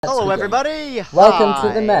Hello, everybody! Welcome to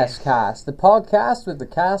the MESSCAST, the podcast with the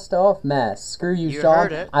cast off mess. Screw you, Sean.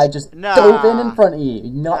 Heard it. I just dove in front of you.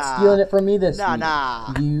 You're not stealing it from me this week.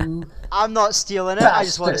 You. I'm not stealing it. Bastard. I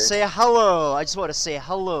just want to say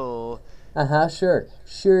hello. Sure.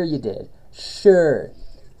 Sure you did. Sure.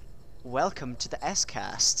 Welcome to the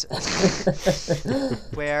SCAST,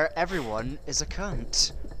 where everyone is a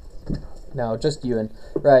cunt. No, just Euan.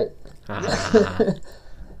 Right.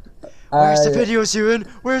 Where's the videos, Euan?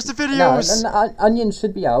 Where's the videos? No, Onion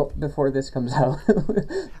should be out before this comes out.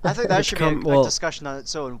 I think that should be a discussion on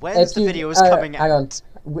its own. When's the videos coming out? Hang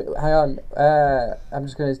on. I'm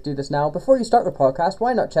just going to do this now. Before you start the podcast,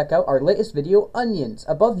 why not check out our latest video, Onions,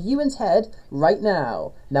 above Euan's head right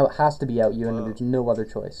now. Now it has to be out, Euan, and there's no other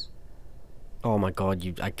choice. Oh my god,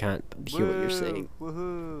 I can't hear what you're saying.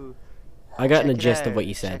 Woohoo! I got the gist of what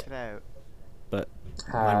you said. Check it out. But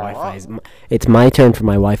my Wi-Fi is... It's my turn for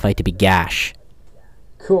my Wi-Fi to be gash.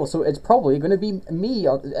 Cool, so it's probably going to be me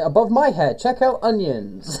above my head. Check out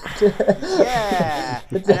Onions. Yeah!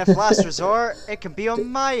 And if last resort, it can be on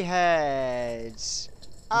my head.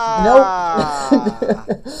 Right,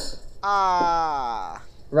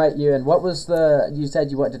 Euan, what was you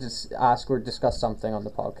said you wanted to ask or discuss something on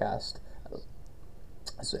the podcast.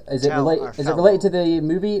 Is it related to the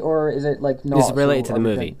movie, or is it like not? It's related to the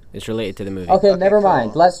movie. It's related to the movie. Okay, never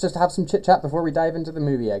mind. Let's just have some chit chat before we dive into the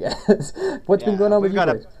movie, I guess. What's been going on with you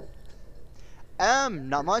guys?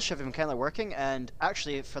 Not much. I've been kind of working, and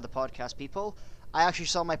actually, for the podcast people, I actually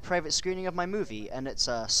saw my private screening of my movie, and it's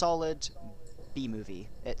a solid B movie.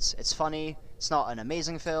 It's funny. It's not an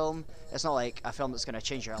amazing film. It's not like a film that's gonna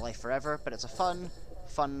change your life forever, but it's a funny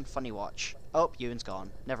watch. Oh, Euan's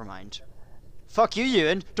gone. Never mind. Fuck you,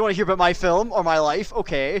 Euan. Don't want to hear about my film or my life.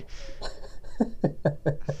 Okay.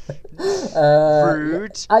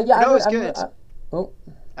 Rude. No, it's good.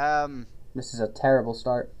 This is a terrible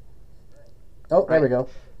start. Oh, there we go.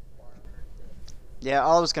 Yeah,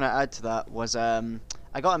 all I was gonna add to that was I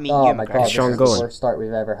got to meet Euan. Euan. Oh my god, is Sean this going? is the worst start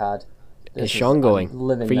we've ever had. Is Sean going?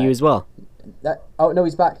 For you as well? Oh no,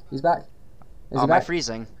 he's back. He's back. Am I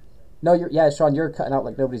freezing? No, Sean, you're cutting out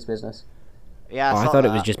like nobody's business. Yeah, I thought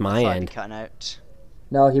it was just my end. Cutting out.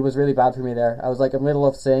 No, he was really bad for me there. I was like in the middle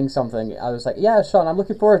of saying something. I was like, yeah, Sean, I'm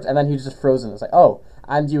looking forward. And then he was just frozen. It's like, oh,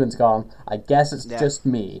 and Euan's gone. I guess it's just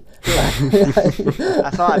me. I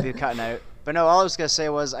thought I'd be cutting out. But no, all I was going to say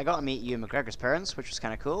was I got to meet Euan McGregor's parents, which was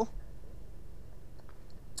kind of cool.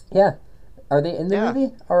 Yeah. Are they in the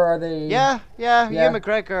movie? Or are they... Yeah. Euan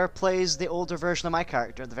McGregor plays the older version of my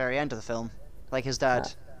character at the very end of the film. Like his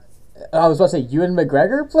dad. I was about to say, Euan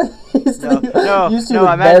McGregor plays? No, you two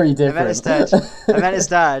look very different. I meant his dad. I meant his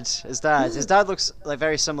dad. His dad looks like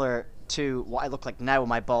very similar to what I look like now with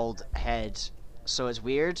my bald head, so it's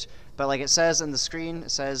weird. But like it says in the screen,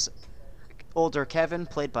 it says older Kevin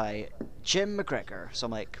played by Jim McGregor. So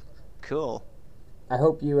I'm like, cool. I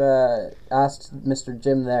hope you asked Mr.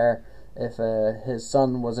 Jim there if his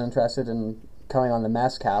son was interested in coming on the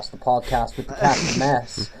MESSCAST, the podcast with the cast of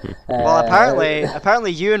mess. Well,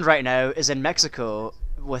 apparently Euan right now is in Mexico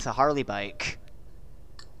with a Harley bike.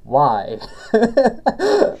 Why?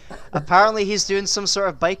 Apparently he's doing some sort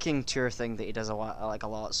of biking tour thing that he does a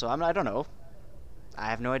lot. So I don't know. I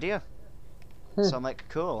have no idea. So I'm like,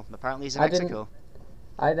 cool. Apparently he's in Mexico.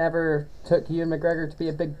 I never took Euan McGregor to be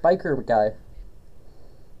a big biker guy.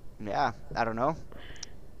 Yeah, I don't know.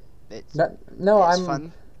 It's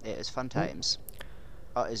fun. It is fun times.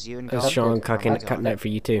 Oh, is Euan gone? Is Sean cutting out for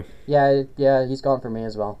you too? Yeah, he's gone for me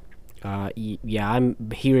as well. Yeah, I'm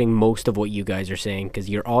hearing most of what you guys are saying because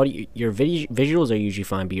your audio, your visuals are usually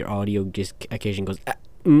fine, but your audio just occasionally goes.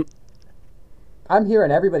 I'm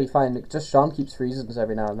hearing everybody fine. Just Sean keeps freezing us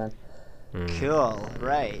every now and then. Cool,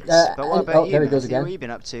 right. But what about you? There he goes again. What have you been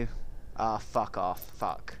up to? Fuck off.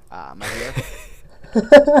 Fuck. Am I here?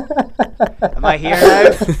 Am I here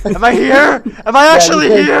now? Am I here? Am I actually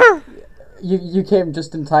here? You came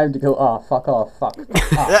just in time to go, fuck off, fuck.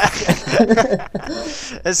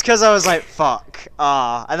 It's because I was like, fuck,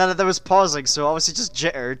 and then there was pausing, so obviously just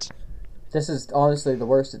jittered. This is honestly the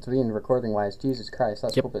worst it's been recording-wise. Jesus Christ,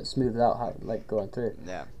 let's hope it smoothed out going through.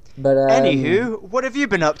 Yeah. But anywho, what have you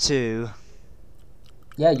been up to?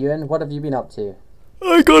 Yeah, Euan, what have you been up to?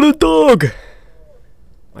 I got a dog!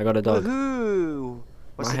 Woohoo!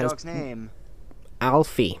 What's the dog's name?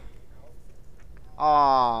 Alfie.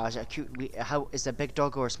 Is it a cute? How is it a big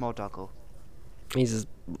doggo or a small doggo? He's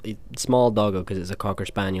a small doggo because it's a cocker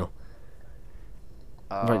spaniel.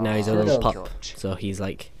 Right now he's a little pup, so he's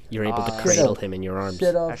like you're able to cradle him in your arms.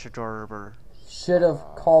 That's adorable. Should have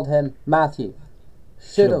called him Matthew.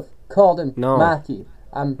 Should have called him Matthew.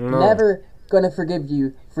 I'm never gonna forgive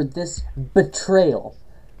you for this betrayal.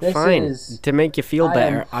 This Fine. is... To make you feel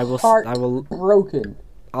better, I will. Broken.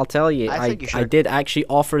 I'll tell you. I think you should. I did actually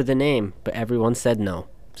offer the name, but everyone said no.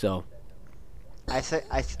 So.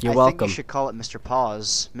 You're welcome. think you should call it Mr.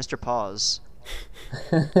 Paws. Mr. Paws.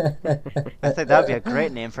 I think that'd be a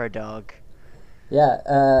great name for a dog. Yeah,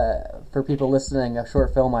 for people listening, a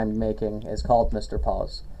short film I'm making is called Mr.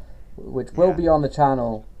 Paws, which will be on the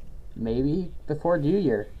channel maybe before New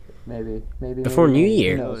Year. Maybe. Before New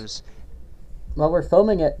Year? Who knows? Well, we're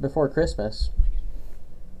filming it before Christmas.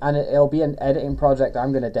 And it'll be an editing project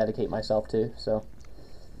I'm going to dedicate myself to, so...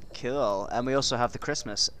 Cool. And we also have the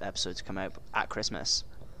Christmas episodes come out at Christmas.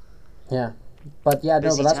 Yeah. But yeah,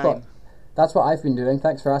 Busy time. That's what I've been doing.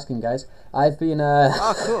 Thanks for asking, guys. I've been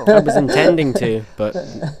Oh, cool. I was intending to, but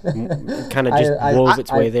it kind of just wove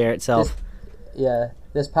its way there itself.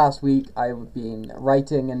 This past week I've been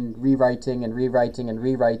writing and rewriting and rewriting and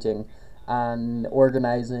rewriting and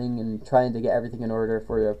organizing and trying to get everything in order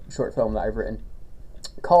for a short film that I've written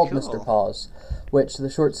called Mr. Paws, which the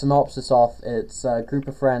short synopsis of, it's a group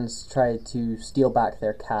of friends try to steal back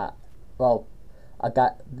their cat. Well,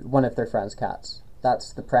 one of their friends' cats.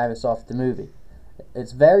 That's the premise of the movie.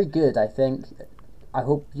 It's very good, I think. I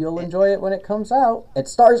hope you'll enjoy it when it comes out. It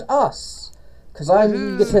stars us, because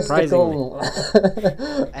I'm egotistical.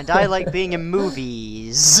 And I like being in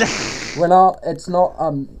movies. It's not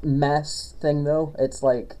a mess thing, though. It's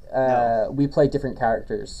like, we play different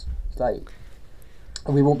characters. Like,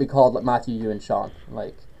 we won't be called like Mathew and Sean.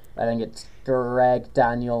 Like, I think it's Greg,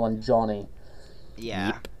 Daniel, and Johnny. Yeah.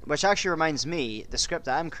 Yep. Which actually reminds me, the script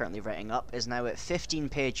that I'm currently writing up is now at 15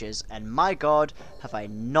 pages, and my god, have I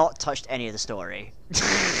not touched any of the story.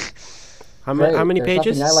 How many There's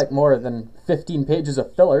pages? nothing I like more than 15 pages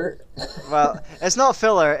of filler. Well, it's not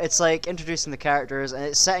filler, it's like introducing the characters, and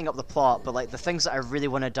it's setting up the plot, but like the things that I really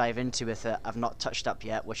want to dive into with it, I've not touched up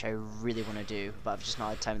yet, which I really want to do, but I've just not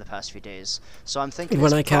had time the past few days. So I'm thinking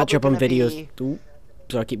when I catch up on videos...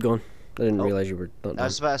 Sorry, keep going. I didn't realise you were not done. I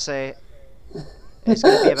was about to say... It's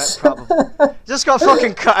gonna be about probably. Just got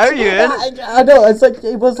fucking cut out, Euan. I know. It's like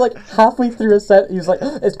it was like halfway through a set. He was like,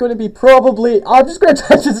 "It's going to be probably." I'm just going to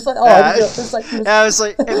touch it. It's like, I was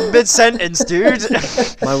like in mid sentence, dude.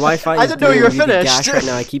 My Wi-Fi. I didn't know you were finished. Right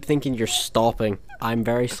now, I keep thinking you're stopping. I'm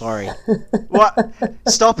very sorry. What?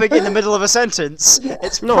 Stopping in the middle of a sentence?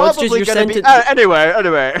 It's probably just going to be.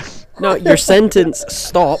 Anyway. No, your sentence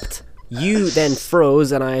stopped. You then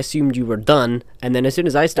froze, and I assumed you were done. And then as soon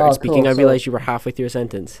as I started speaking, I realized you were halfway through a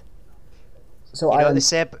sentence. So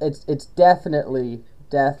it's definitely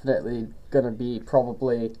gonna be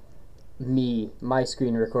probably my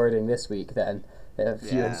screen recording this week. Then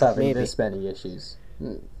if you're having this many issues,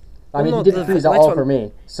 I mean, he didn't freeze it all for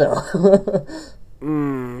me, so.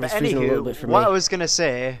 But anywho, what I was gonna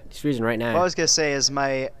say, he's freezing right now. What I was gonna say is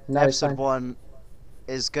my episode 1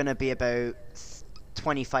 is gonna be about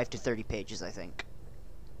 25 to 30 pages, I think.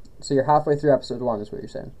 So you're halfway through episode 1, is what you're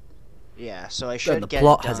saying? Yeah, so I should get the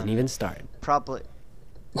plot hasn't even started. Probably.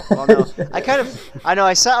 Well, no. I know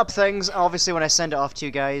I set up things, and obviously when I send it off to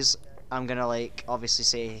you guys, I'm gonna, like, obviously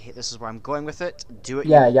say, hey, this is where I'm going with it. Do it.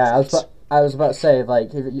 Yeah, I was about to say,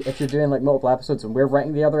 like, if you're doing, like, multiple episodes and we're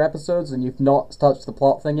writing the other episodes and you've not touched the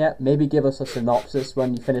plot thing yet, maybe give us a synopsis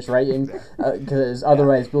when you finish writing, because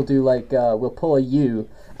otherwise we'll do, like, we'll pull a U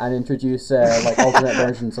and introduce, like, alternate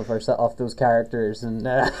versions of those characters, and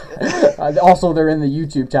also they're in the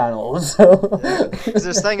YouTube channel, so...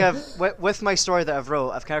 This thing with my story that I've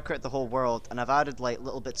wrote, I've kind of created the whole world, and I've added, like,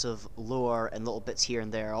 little bits of lore and little bits here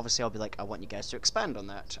and there. Obviously, I'll be like, I want you guys to expand on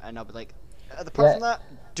that, and I'll be like, apart from that,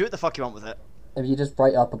 do what the fuck you want with it. If you just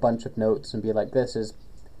write up a bunch of notes and be like, this is,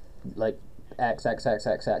 like,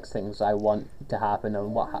 XXXXX things I want to happen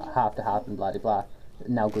and what have to happen, blah, blah, blah,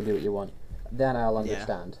 now go do what you want. Then I'll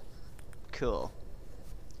understand. Cool.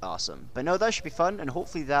 Awesome. But no, that should be fun, and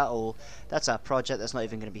hopefully that's a project that's not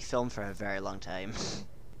even going to be filmed for a very long time.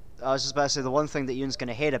 I was just about to say, the one thing that Euan's going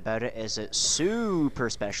to hate about it is it's super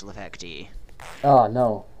special effect-y. Oh,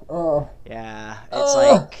 no. Oh. Yeah, it's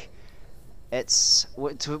like... It's...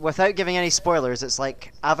 without giving any spoilers, it's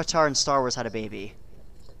like Avatar and Star Wars had a baby.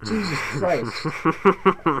 Jesus Christ.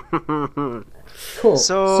 Cool.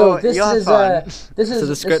 So this is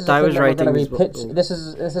the script I was writing. This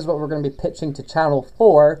is what we're going to be pitching to Channel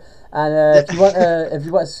 4, and if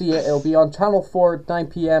you want to see it, it'll be on Channel 4, 9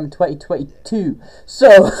 p.m. 2022. So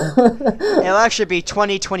it'll actually be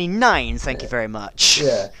 2029. Thank you very much.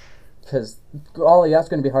 Yeah, because Ollie, that's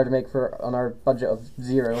going to be hard to make on our budget of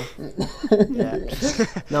 0. Yeah.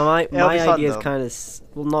 No, my idea is kind of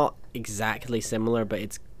not exactly similar, but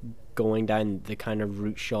it's going down the kind of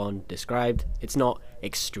route Sean described. It's not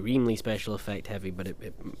extremely special effect heavy, but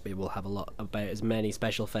it will have about as many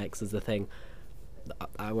special effects as the thing,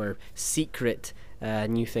 our secret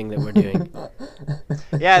new thing that we're doing.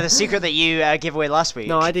 Yeah, the secret that you gave away last week.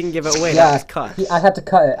 No, I didn't give it away. Yeah, That was cut. I had to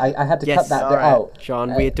cut it. I had to cut that bit out.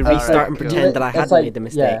 Sean, we had to restart and pretend that I hadn't made the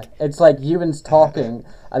mistake. Yeah, it's like Euan's talking,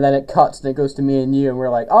 and then it cuts, and it goes to me and you, and we're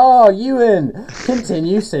like, "Oh, Euan,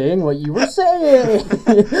 continue saying what you were saying."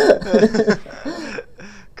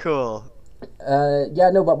 Cool.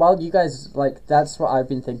 Yeah, no, but while you guys, like, that's what I've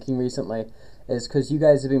been thinking recently, is because you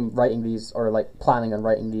guys have been writing these, or like planning on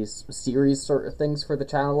writing these series sort of things for the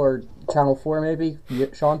channel, or Channel 4 maybe,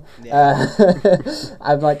 Sean. Yeah.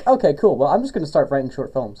 I'm like, okay, cool, well, I'm just going to start writing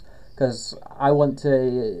short films, because I want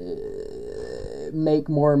to make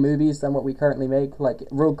more movies than what we currently make. Like,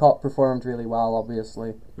 Road Cop performed really well,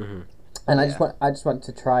 obviously. Mm-hmm. And I just want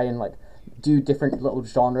to try and, like, do different little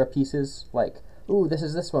genre pieces, like, ooh, this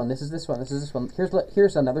is this one, this is this one, this is this one.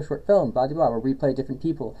 Here's another short film, blah, blah, blah, where we play different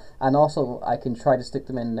people. And also, I can try to stick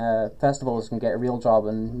them in festivals and get a real job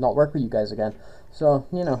and not work with you guys again. So,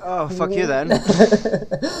 you know. Oh, fuck you then.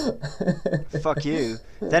 Fuck you.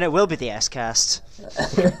 Then it will be the S-Cast.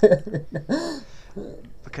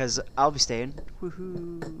 Because I'll be staying.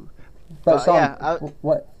 Woohoo. But Sean, yeah,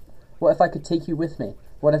 what if I could take you with me?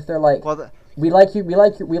 What if they're like... Well, we like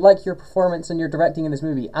your performance and your directing in this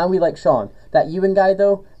movie, and we like Sean. That Euan guy,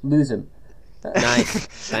 though, lose him. Nice,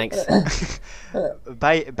 thanks.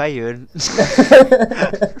 Bye, Euan.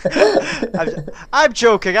 I'm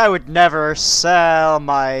joking. I would never sell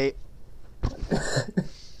my.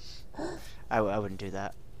 I wouldn't do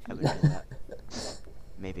that. I wouldn't do that.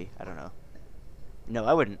 Maybe, I don't know. No,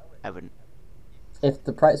 I wouldn't. If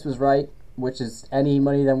the price was right, which is any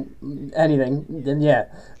money than anything, then yeah.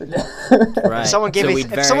 Right. If someone gave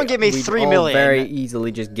me 3 million, very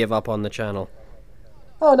easily just give up on the channel.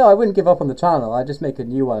 Oh no, I wouldn't give up on the channel. I'd just make a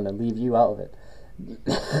new one and leave you out of it.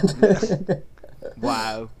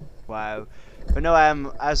 Wow. But no,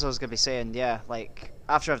 as I was gonna be saying, yeah, like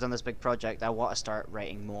after I've done this big project, I want to start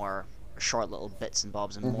writing more short little bits and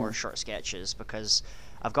bobs and more short sketches, because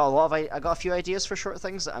I've got I got a few ideas for short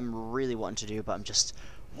things that I'm really wanting to do, but I'm just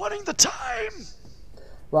wanting the time.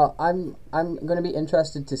 Well, I'm going to be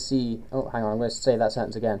interested to see. Oh, hang on, I'm going to say that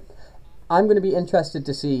sentence again. I'm going to be interested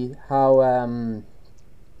to see how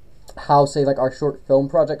say like our short film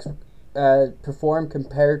projects perform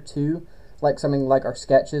compared to like something like our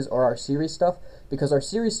sketches or our series stuff, because our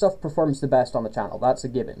series stuff performs the best on the channel. That's a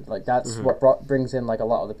given. Like that's what brings in like a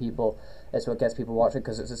lot of the people. It's what gets people watching,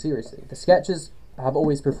 because it's a series thing. The sketches have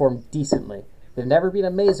always performed decently. They've never been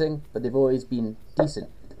amazing, but they've always been decent.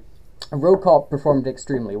 And Road Cop performed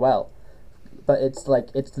extremely well, but it's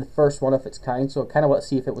the first one of its kind, so I kind of want to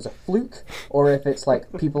see if it was a fluke, or if it's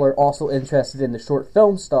like people are also interested in the short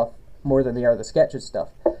film stuff more than they are the sketches stuff,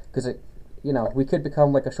 because we could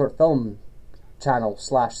become like a short film channel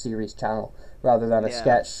 / series channel rather than a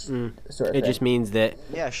sketch sort of thing. It just means that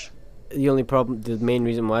the main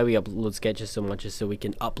reason why we upload sketches so much is so we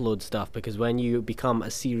can upload stuff, because when you become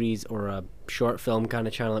a series or a short film kind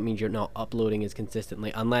of channel, it means you're not uploading as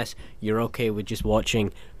consistently, unless you're okay with just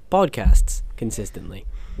watching podcasts consistently.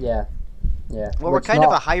 Yeah. Well, we're kind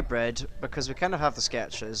of a hybrid, because we kind of have the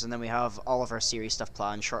sketches, and then we have all of our series stuff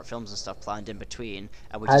planned, short films and stuff planned in between,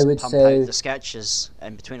 and we just pump out the sketches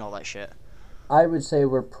in between all that shit. I would say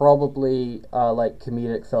we're probably like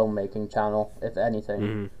comedic filmmaking channel, if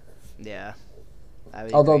anything. Yeah.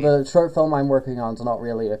 Although the short film I'm working on is not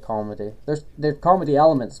really a comedy. There's comedy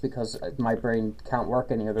elements, because my brain can't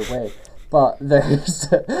work any other way. But there's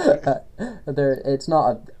it's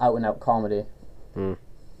not an out and out comedy.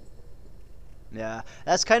 Yeah,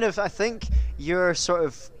 that's kind of, I think your sort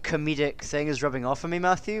of comedic thing is rubbing off on me,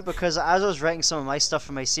 Matthew, because as I was writing some of my stuff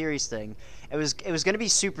for my series thing, it was going to be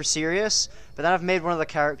super serious, but then I've made one of the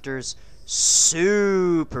characters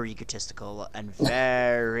super egotistical and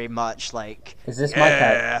very much like... Is this my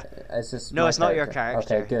character? No, it's not your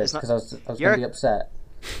character. Okay, good, because I was going to be upset.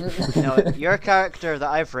 No, your character that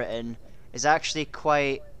I've written is actually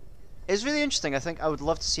it's really interesting. I think I would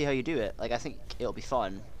love to see how you do it. Like, I think it'll be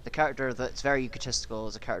fun. The character that's very egotistical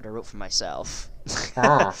is a character I wrote for myself.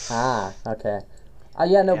 Okay.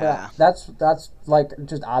 But that's like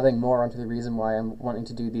just adding more onto the reason why I'm wanting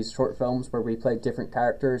to do these short films where we play different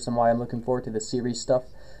characters, and why I'm looking forward to the series stuff.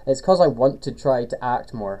 It's because I want to try to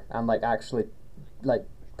act more and like actually like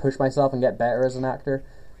push myself and get better as an actor.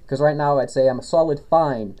 Because right now I'd say I'm a solid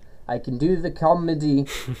fine. I can do the comedy,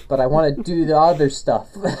 but I want to do the other stuff.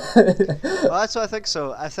 Well, that's what I think.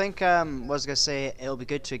 So I think was gonna say it'll be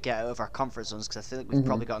good to get out of our comfort zones because I feel like we've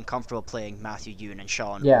probably gotten comfortable playing Matthew, Euan, and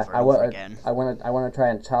Sean over and over again. I want to try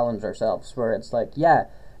and challenge ourselves where it's like,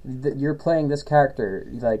 you're playing this character.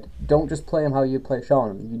 Like, don't just play him how you play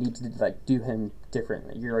Sean. You need to like do him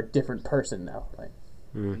differently. You're a different person now. Like,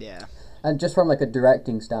 yeah. And just from like a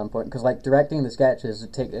directing standpoint, because like directing the sketches,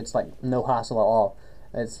 it's like no hassle at all.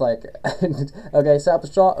 It's like, okay, set up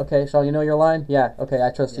a shot. Okay, Sean, you know your line? Yeah. Okay,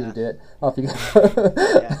 I trust you to do it. Off you go.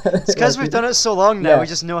 It's because we've done it so long now. We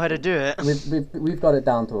just know how to do it. We've got it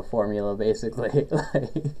down to a formula, basically.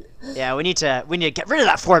 Yeah, we need to get rid of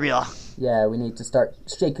that formula. Yeah, we need to start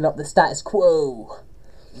shaking up the status quo.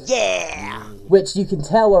 Yeah. Which you can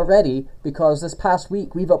tell already because this past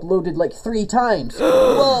week we've uploaded like 3 times.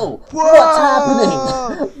 Whoa! What's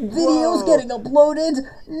happening? Videos getting uploaded?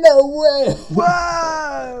 No way!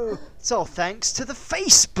 Whoa! It's all thanks to the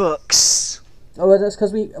Facebooks. Oh, that's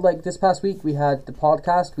because this past week we had the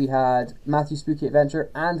podcast, we had Matthew's Spooky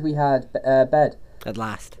Adventure, and we had Bed. At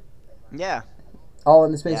last. Yeah. All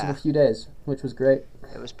in the space of a few days, which was great.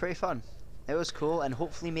 It was pretty fun. It was cool, and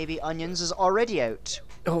hopefully maybe Onions is already out.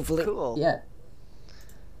 Hopefully. Cool. Yeah.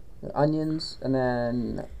 Onions, and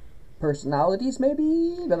then Personalities,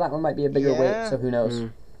 maybe? But that one might be a bigger wait, so who knows?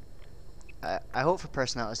 I hope for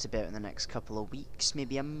Personalities to be out in the next couple of weeks,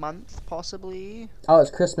 maybe a month, possibly. Oh,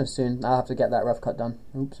 it's Christmas soon. I'll have to get that rough cut done.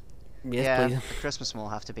 Oops. Yes, please. The Christmas one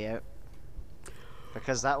will have to be out.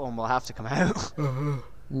 Because that one will have to come out.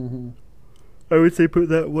 Mm-hmm. I would say put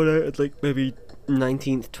that one out at like maybe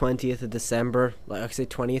 19th, 20th of December. Like I could say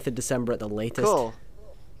 20th of December at the latest. Cool.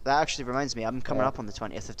 That actually reminds me, I'm coming up on the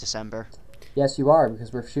 20th of December. Yes, you are,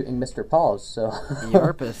 because we're shooting Mr. Paws, so...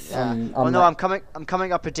 Yarpeth. Yeah. No, I'm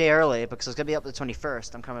coming up a day early, because I was going to be up the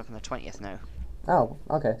 21st. I'm coming up on the 20th now. Oh,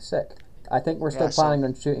 okay, sick. I think we're still planning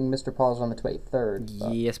on shooting Mr. Paws on the 23rd.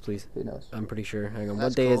 Yes, please. Who knows? I'm pretty sure. Hang on, That's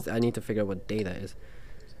what day cool. is... I need to figure out what day that is.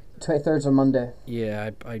 23rd's on Monday. Yeah,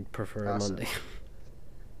 I'd prefer a Monday.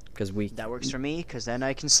 Because That works for me, because then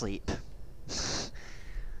I can sleep.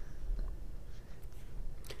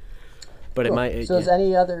 But it might... So is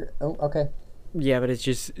any other... Oh, okay. Yeah, but it's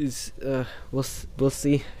just... We'll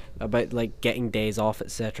see about, like, getting days off,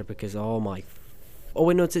 etc. Because, oh my... Oh,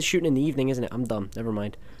 wait, no, it's shooting in the evening, isn't it? I'm dumb. Never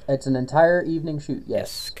mind. It's an entire evening shoot,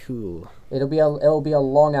 yes. Cool. It'll be a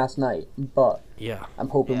long-ass night, but... Yeah. I'm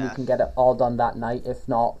hoping we can get it all done that night, if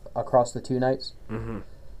not across the 2 nights. Mm-hmm.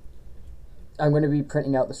 I'm going to be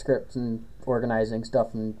printing out the script and organizing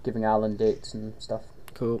stuff and giving Alan dates and stuff.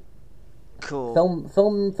 Cool. Cool.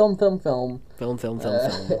 Film.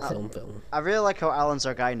 I really like how Alan's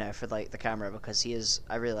our guy now for like the camera because he is.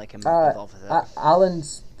 I really like him involved with it.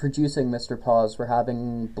 Alan's producing Mr. Paws. We're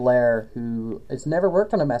having Blair, who has never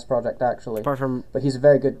worked on a mess project actually. Apart from, but he's a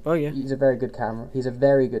very good. Oh yeah. He's a very good camera. He's a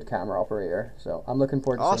very good camera operator. So I'm looking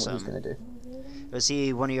forward to seeing what he's gonna do. Was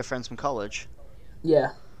he one of your friends from college?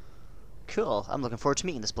 Yeah. Cool. I'm looking forward to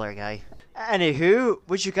meeting this Blair guy. Anywho,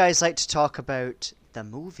 would you guys like to talk about the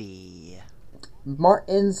movie?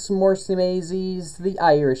 Martin's Morsese's The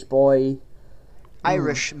IrishBoy.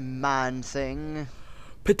 Irishman thing.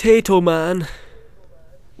 Potato Man.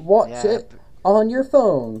 Watch it on your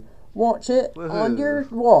phone. Watch it on your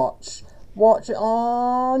watch. Watch it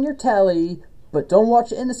on your telly. But don't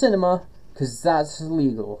watch it in the cinema, because that's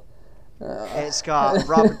illegal. It's got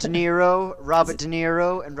Robert De Niro, and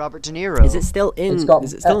Robert De Niro. Is it still in?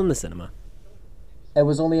 Is it still in the cinema? It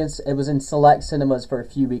was in select cinemas for a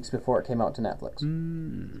few weeks before it came out to Netflix.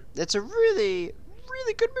 It's a really,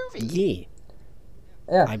 really good movie.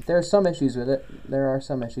 Yeah, there are some issues with it. There are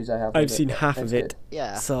some issues I have with it. I've seen half of it. Good.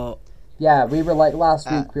 Yeah. So. Yeah, we were like last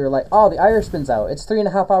week. We were like, "Oh, The Irishman's out. It's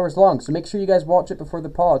 3.5 hours long. So make sure you guys watch it before the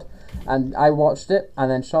pod." And I watched it, and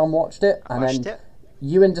then Sean watched it, and then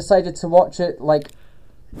Euan decided to watch it like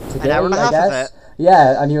today, an hour and a half of it.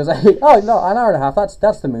 Yeah, and he was like, "Oh no, an hour and a half.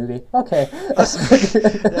 That's the movie." Okay.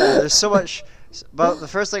 There's so much. But the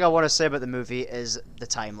first thing I want to say about the movie is the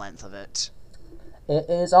time length of it. It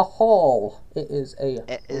is a haul. It is a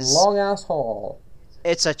long ass haul.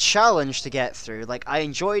 It's a challenge to get through. Like, I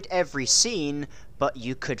enjoyed every scene, but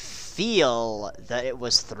you could feel that it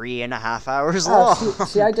was 3.5 hours long.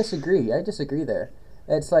 See, I disagree. I disagree there.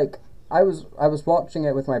 It's like I was watching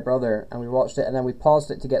it with my brother, and we watched it, and then we paused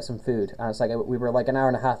it to get some food, and it's like we were like an hour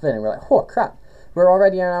and a half in, and we're like, oh crap, we're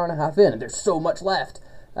already an hour and a half in, and there's so much left.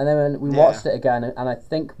 And then when we watched it again, and I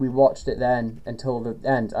think we watched it then until the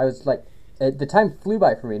end, I was like, the time flew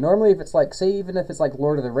by for me. Normally, if it's like, say, even if it's like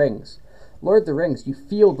Lord of the Rings, you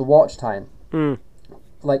feel the watch time.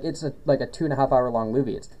 Like it's like a 2.5 hour long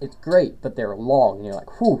movie. It's great, but they're long, and you're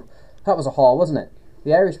like, whew. that was a haul, wasn't it?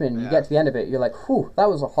 The Irishman, you Yeah. get to the end of it, you're like, whew, that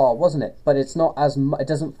was a haul, wasn't it? But it's not as it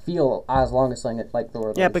doesn't feel as long as like the Lord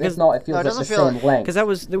of the Yeah, Rings. because- If not, it feels No, it like the doesn't feel same length. Because it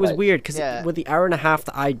was Like, weird. Because yeah. with the hour and a half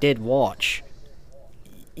that I did watch,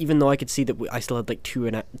 even though I could see that I still had like 2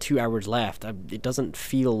 hours left, it doesn't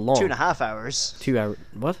feel long. 2.5 hours. 2 hour.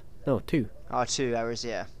 What? No, 2. Oh, 2 hours,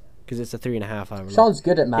 yeah. Because it's a 3.5 hour. Sean's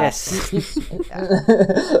good at math. Yes.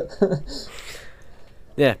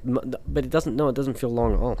 Yeah, but it doesn't. No, it doesn't feel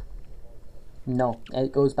long at all. No,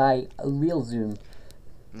 it goes by a real zoom.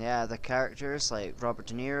 Yeah, the characters like Robert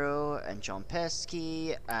De Niro and John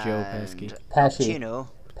Pesci and Joe Pesci. Al Pesci. Pacino.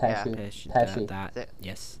 Pesci. Pesci. Pesci. That.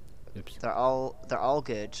 Yes. Oops. They're all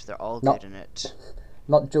good. They're all No. good in it.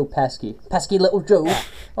 Not Joe Pesci. Pesky little Joe.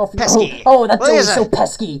 Oh, Pesky. Oh, that Well, Joe he is is so a-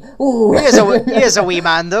 pesky. Ooh. He is a wee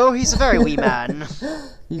man though. He's a very wee man.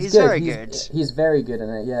 He's good. very good. He's very good in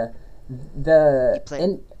it. Yeah. The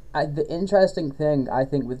played- the interesting thing I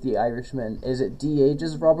think with the Irishman is it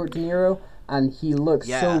de-ages Robert De Niro, and he looks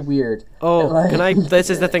so Yeah. weird. Oh, Like- can I? This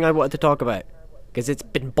is the thing I wanted to talk about. Because it's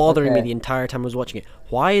been bothering me Okay. the entire time I was watching it.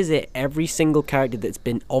 Why is it every single character that's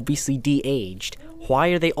been obviously de-aged, why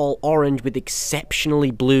are they all orange with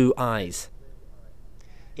exceptionally blue eyes?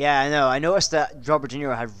 Yeah, I know. I noticed that Robert De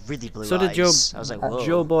Niro had really blue So eyes. did Joe. I was like, whoa.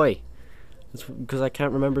 Joe Boy. Because I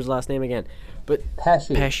can't remember his last name again. But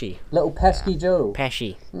Pesci. Pesci. Little pesky Joe.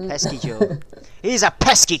 Pesci. Pesky Joe. He's a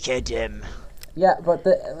pesky kid, him. Yeah, but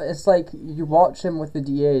it's like you watch him with the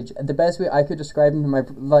de-age. The best way I could describe him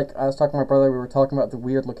to I was talking to my brother, we were talking about the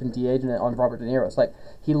weird looking de-age on Robert De Niro. It's like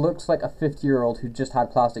he looks like a 50-year-old who just had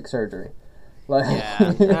plastic surgery. Like,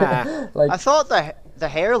 Yeah. like I thought the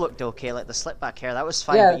hair looked okay, like the slick back hair. That was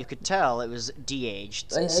fine, Yeah. but you could tell it was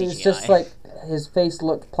de-aged. it's CGI. just like his face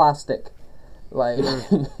looked plastic. Like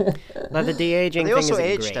Now the de-aging They thing also isn't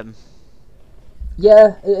aged great. him.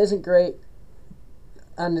 yeah, it isn't great.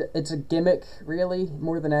 And it's a gimmick, really,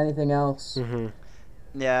 more than anything else.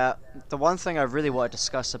 Yeah, the one thing I really want to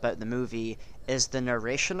discuss about the movie is the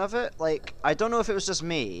narration of it. Like, I don't know if it was just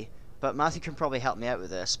me, but Matthew can probably help me out with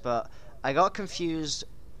this, but I got confused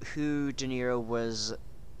who De Niro was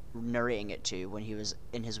narrating it to when he was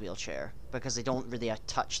in his wheelchair, because they don't really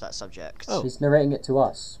touch that subject. Oh. He's narrating it to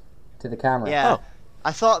us, to the camera. Yeah, Oh.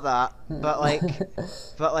 I thought that, but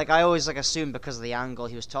like I always assumed because of the angle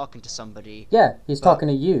he was talking to somebody. Yeah, he's talking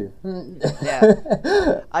to you.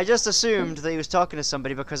 Yeah. I just assumed that he was talking to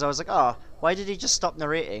somebody because I was like, oh, why did he just stop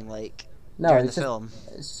narrating No, during the it's just, film?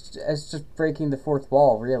 it's just breaking the fourth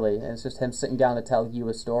wall, really. It's just him sitting down to tell you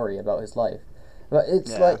a story about his life. But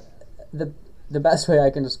it's Yeah. like the best way I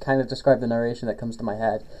can just kind of describe the narration that comes to my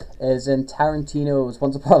head is in Tarantino's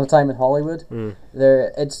Once Upon a Time in Hollywood.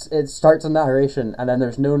 It starts a narration and then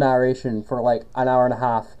there's no narration for like an hour and a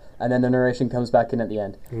half, and then the narration comes back in at the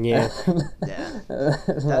end. Yeah. Yeah.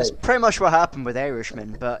 That's pretty much what happened with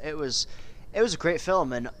Irishman, but it was a great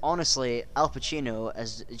film, and honestly, Al Pacino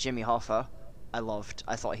as Jimmy Hoffa, I loved.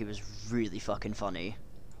 I thought he was really fucking funny.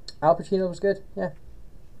 Al Pacino was good, yeah.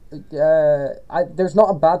 There's not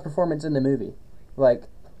a bad performance in the movie, like,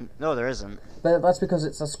 No, there isn't. but that's because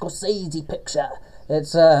it's a Scorsese picture.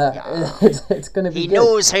 It's it's gonna be He good.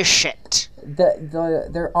 knows his shit.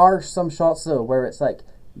 There are some shots though where it's like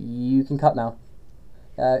you can cut now.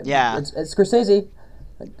 Yeah. It's Scorsese.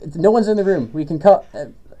 No one's in the room. We can cut.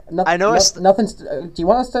 I noticed- Nothing's. Do you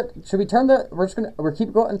want us to? Should we turn the? We're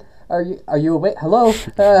keep going. Are you awake? Hello.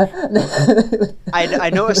 I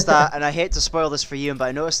noticed that, and I hate to spoil this for you, but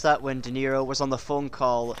I noticed that when De Niro was on the phone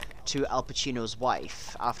call to Al Pacino's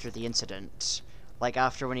wife after the incident, like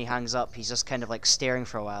after when he hangs up, he's just kind of like staring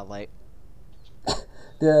for a while, like.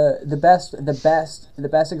 The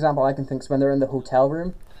best example I can think is when they're in the hotel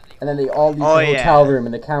room, and then they all leave Oh, the yeah. hotel room,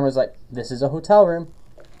 and the camera's like, "This is a hotel room."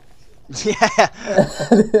 Yeah.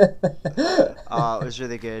 Oh, it was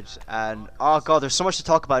really good, and oh god, there's so much to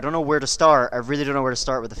talk about. I don't know where to start. I really don't know where to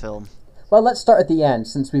start with the film. Well, let's start at the end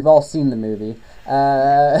since we've all seen the movie.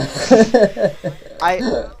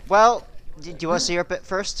 Well, do you want to say your bit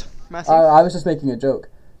first, Matthew? I was just making a joke.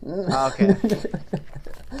 Oh, okay.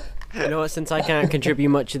 You know what? Since I can't contribute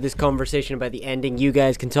much to this conversation about the ending, you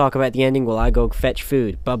guys can talk about the ending while I go fetch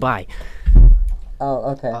food. Bye bye.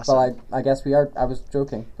 Oh, okay. Awesome. Well, I guess we are. I was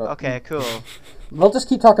joking. But Okay, cool. We'll just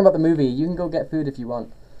keep talking about the movie. You can go get food if you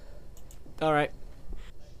want. All right.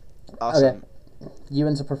 Awesome.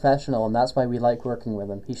 Euan's a professional, and that's why we like working with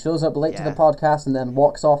him. He shows up late to the Yeah. podcast and then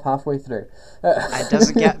walks off halfway through. And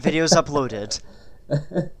doesn't get videos uploaded.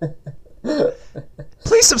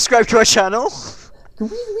 Please subscribe to our channel.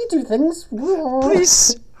 we do things.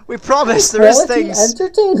 Please. We promise there is Quality things.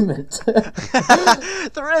 entertainment.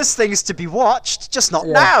 There is things to be watched, just not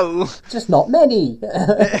Yeah. now. Just not many.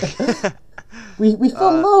 we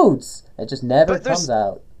film loads. It just never but there's- comes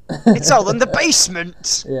out. It's all in the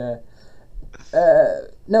basement. Yeah.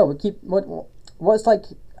 No, we keep what's like.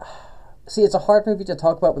 See, it's a hard movie to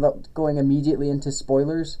talk about without going immediately into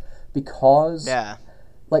spoilers because, Yeah.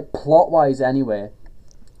 like plot wise, anyway,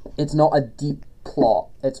 it's not a deep plot.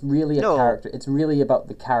 It's really a No. character. It's really about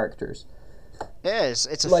the characters. It is.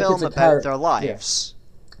 It's a Like, film it's a about their lives.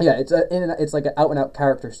 Yeah, it's like an out and out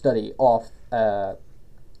character study of De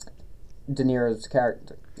Niro's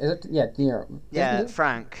character. Is it? Yeah, De Niro. Yeah, Isn't it?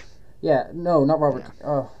 Frank. Yeah, no, not Robert.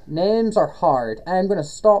 Oh, names are hard. I'm gonna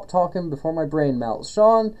stop talking before my brain melts.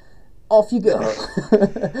 Sean, off you go.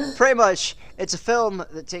 Pretty much, it's a film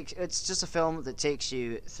that takes. It's just a film that takes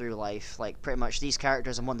you through life, like pretty much these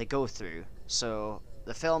characters and what they go through. So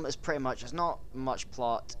the film is pretty much. It's not much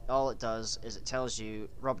plot. All it does is it tells you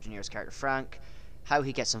Robert De Niro's character Frank, how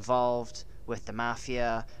he gets involved with the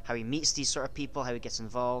mafia, how he meets these sort of people, how he gets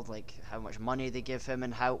involved, like how much money they give him,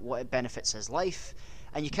 and what it benefits his life.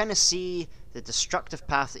 And you kind of see the destructive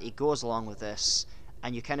path that he goes along with this,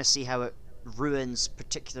 and you kind of see how it ruins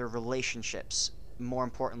particular relationships. More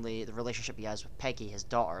importantly, the relationship he has with Peggy, his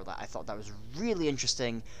daughter. That I thought that was really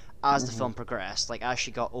interesting as the film progressed. Like as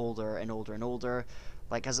she got older and older and older,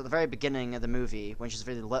 like as at the very beginning of the movie when she's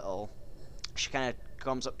really little, she kind of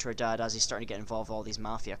comes up to her dad as he's starting to get involved with all these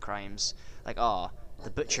mafia crimes. Like, oh, the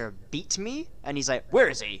butcher beat me, and he's like, where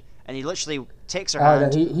is he? And he literally takes her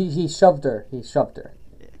hand. No, he shoved her. He shoved her.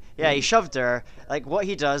 Yeah, he shoved her. Like, what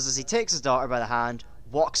he does is he takes his daughter by the hand,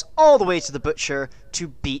 walks all the way to the butcher to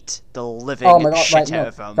beat the living shit out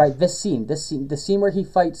of him. Right, the scene where he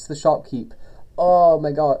fights the shopkeep. Oh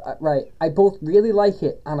my god, right. I both really like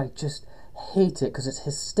it and I just hate it because it's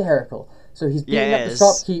hysterical. So he's beating up the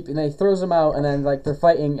shopkeep and then he throws him out and then like they're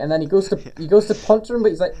fighting and then he goes to punch him but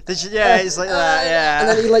he's like he's like that,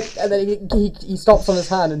 yeah. and then he stops on his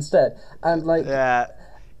hand instead and like yeah.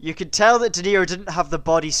 You could tell that De Niro didn't have the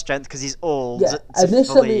body strength because he's old. Yeah,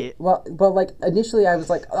 initially, initially I was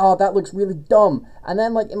like, oh, that looks really dumb. And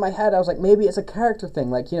then, like, in my head, I was like, maybe it's a character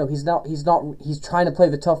thing. Like, you know, he's trying to play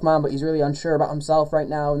the tough man, but he's really unsure about himself right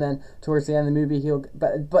now. And then towards the end of the movie,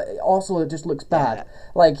 but also it just looks bad. Yeah.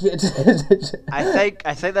 Like,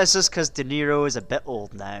 I think that's just because De Niro is a bit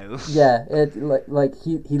old now. Yeah,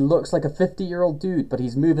 he looks like a 50-year-old dude, but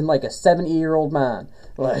he's moving like a 70-year-old man.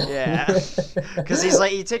 Like, yeah, because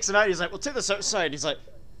he takes him out. He's like, "Well, take this outside." He's like,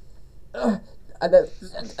 and then,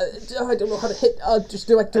 I don't know how to hit.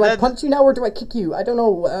 Do I punch you now or do I kick you? I don't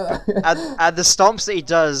know. and the stomps that he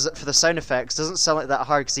does for the sound effects doesn't sound like that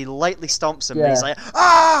hard because he lightly stomps him. Yeah. And he's like,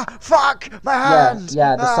 "Ah, fuck, my hand!"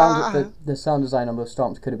 Yeah. The sound design on those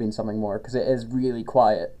stomps could have been something more because it is really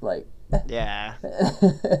quiet. Like, yeah,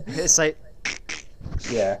 it's like,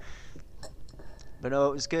 yeah. But no,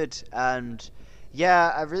 it was good, and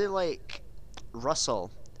yeah, I really like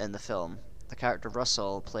Russell in the film. The character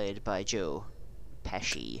Russell, played by Joe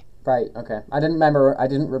Pesci. Right. Okay. I didn't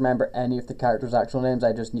remember any of the characters' actual names.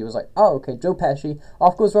 I just knew it was like, oh, okay, Joe Pesci.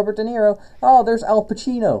 Off goes Robert De Niro. Oh, there's Al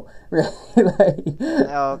Pacino.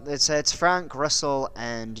 No, it's Frank, Russell,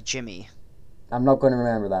 and Jimmy. I'm not going to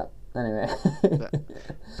remember that anyway.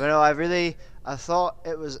 but no, I thought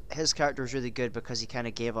his character was really good because he kind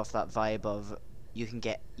of gave off that vibe of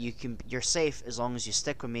you're safe as long as you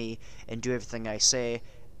stick with me and do everything I say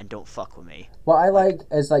and don't fuck with me. What I like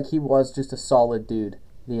is like he was just a solid dude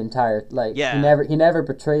the entire he never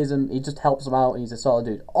betrays him. He just helps him out and he's a solid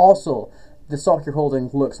dude. Also, the sock you're holding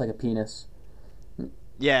looks like a penis.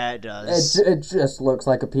 Yeah, it does. It just looks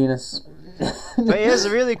like a penis. But he is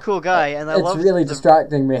a really cool guy, and it's really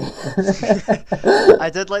distracting me. I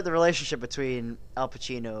did like the relationship between Al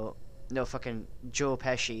Pacino, Joe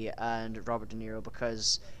Pesci and Robert De Niro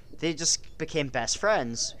because they just became best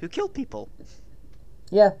friends who killed people.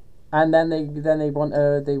 Yeah, and then they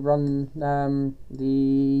run the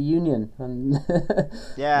union and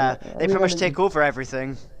yeah, they pretty much take over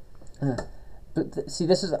everything. But see,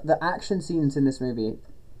 this is the action scenes in this movie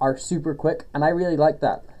are super quick, and I really like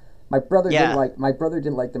that. My brother didn't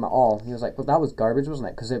like them at all. He was like, "Well, that was garbage, wasn't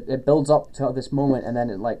it?" Because it builds up to this moment, and then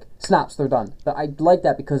it like snaps, they're done. But I like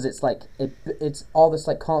that because it's like it's all this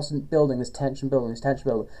like constant building, this tension building,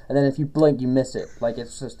 and then if you blink, you miss it. Like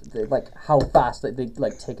it's just like how fast they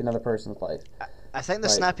like take another person's life. I think the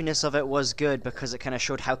snappiness of it was good because it kind of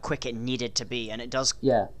showed how quick it needed to be, and it does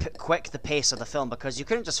quick the pace of the film because you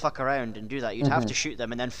couldn't just fuck around and do that. You'd have to shoot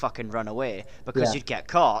them and then fucking run away because you'd get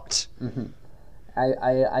caught.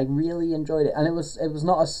 I really enjoyed it, and it was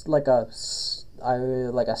not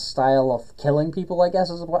like a style of killing people, I guess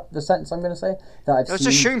is what the sentence I'm gonna say that I've seen. It's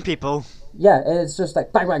just shooting people. Yeah, it's just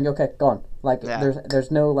like bang bang, okay, gone. Like Yeah.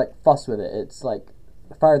 there's no like fuss with it. It's like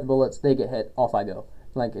fire the bullets, they get hit, off I go.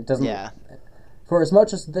 Like it doesn't. Yeah. For as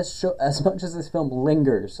much as this film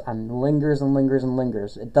lingers and lingers and lingers and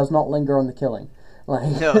lingers, it does not linger on the killing. Like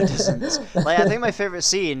No, it doesn't. Like, I think my favorite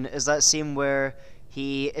scene is that scene where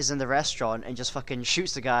he is in the restaurant and just fucking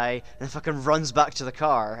shoots the guy and then fucking runs back to the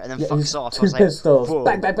car and then fucks off. I was like, pistols. whoa.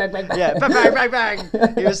 Bang bang bang bang bang. Yeah, bang, bang, bang,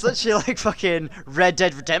 bang. He was literally like fucking Red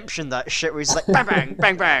Dead Redemption, that shit, where he's like, bang, bang,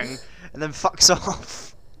 bang, bang, and then fucks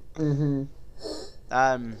off.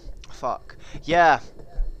 Fuck. Yeah,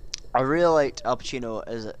 I really liked Al Pacino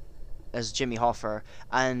as Jimmy Hoffa,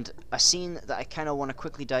 and a scene that I kind of want to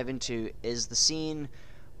quickly dive into is the scene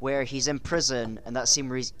where he's in prison, and that scene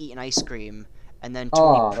where he's eating ice cream, and then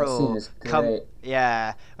Tony that scene is great.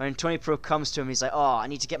 Yeah, when Tony Pro comes to him, he's like, "Oh, I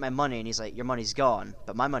need to get my money," and he's like, "Your money's gone,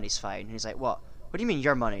 but my money's fine." And he's like, "What? What do you mean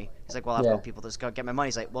your money?" He's like, "Well, I've got people that's got to get my money."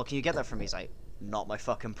 He's like, "Well, can you get that for me?" He's like, "Not my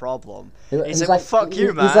fucking problem." He's like, "Well, fuck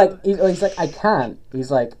you, man." He's like, "I can't." He's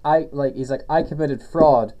like, I committed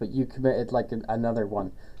fraud, but you committed like another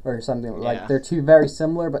one or something. Yeah. Like they're two very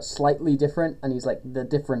similar but slightly different, and he's like, the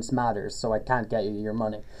difference matters, so I can't get you your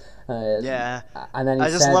money. Yeah, and then I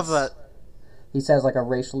just love that. He says like a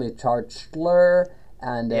racially charged slur,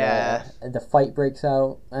 and the fight breaks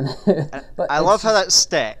out. And but I love how that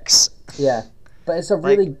sticks. Yeah, but it's a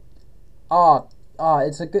really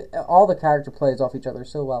it's a good. All the character plays off each other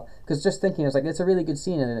so well. Because just thinking, it's like it's a really good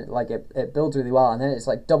scene, and it builds really well, and then it's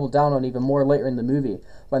like doubled down on even more later in the movie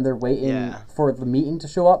when they're waiting for the meeting to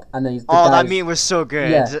show up, and then that meeting was so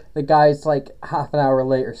good. Yeah, the guy's like half an hour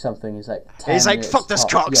late or something. He's like, "Fuck this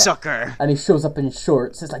cocksucker," and he shows up in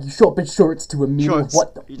shorts. It's like, you show up in shorts to a meeting. Shorts.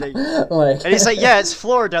 What the? And he's like, "Yeah, it's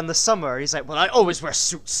Florida in the summer." He's like, "Well, I always wear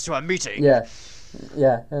suits to a meeting." Yeah.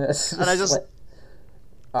 And I just.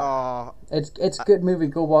 It's a good movie.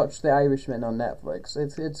 Go watch The Irishman on Netflix.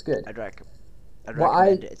 It's good. I'd recommend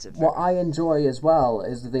it. What I enjoy as well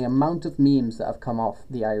is the amount of memes that have come off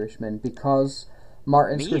The Irishman because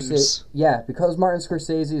Martin Scorsese. Yeah, because Martin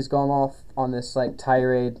Scorsese has gone off on this like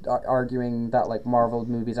tirade arguing that like Marvel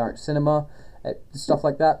movies aren't cinema, stuff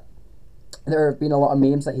like that. There have been a lot of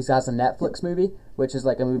memes that he has a Netflix movie, which is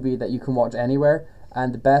like a movie that you can watch anywhere.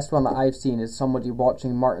 And the best one that I've seen is somebody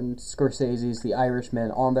watching Martin Scorsese's The Irishman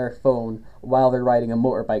on their phone while they're riding a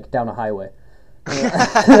motorbike down a highway. That's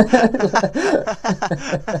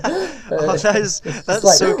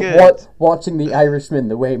like, so good. Watching The Irishman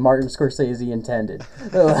the way Martin Scorsese intended.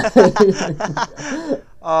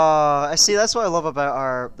 I see. That's what I love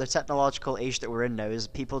about the technological age that we're in now. Is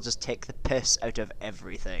people just take the piss out of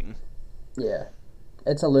everything. Yeah,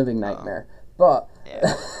 it's a living nightmare. But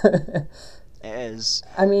yeah. It is.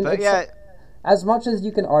 I mean, as much as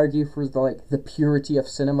you can argue for the purity of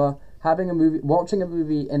cinema, watching a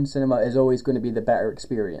movie in cinema is always going to be the better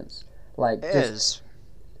experience. Like, it is.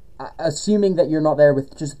 Assuming that you're not there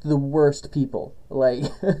with just the worst people, like.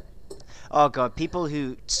 Oh god, people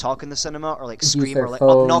who talk in the cinema or like scream or like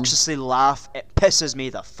phone. obnoxiously laugh, it pisses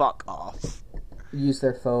me the fuck off. Use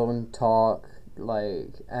their phone, talk,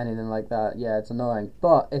 like anything like that. Yeah, it's annoying.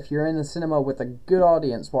 But if you're in the cinema with a good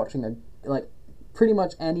audience watching pretty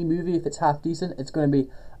much any movie, if it's half decent, it's going to be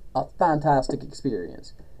a fantastic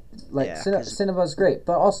experience. Like, cinema's great,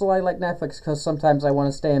 but also I like Netflix because sometimes I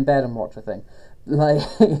want to stay in bed and watch a thing. Like,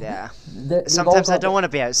 yeah. Sometimes I don't want to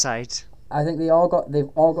be outside. I think they've all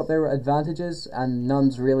got their advantages, and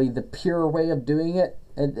none's really the pure way of doing it.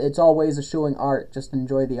 It's always a showing art. Just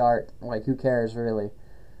enjoy the art. Like, who cares, really?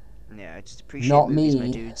 Yeah, I just appreciate Not movies, me.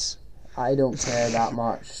 my dudes. I don't care that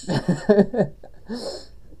much.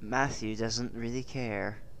 Matthew doesn't really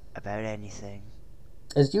care about anything.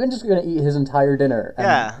 Is Euan just going to eat his entire dinner?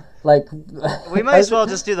 Yeah. Like, we might as well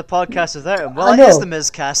just do the podcast without him. Well, it is the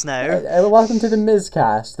MESSCAST now. Welcome to the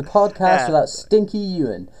MESSCAST, the podcast without stinky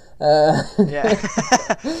Euan. Yeah.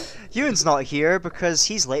 Euan's not here because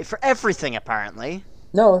he's late for everything, apparently.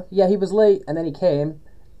 No, yeah, he was late, and then he came,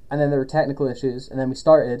 and then there were technical issues, and then we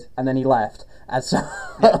started, and then he left. And so,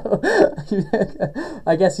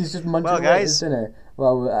 I guess he's just munching away at his dinner.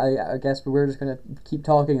 Well, I guess we're just going to keep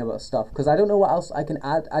talking about stuff, because I don't know what else I can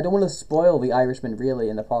add. I don't want to spoil The Irishman, really,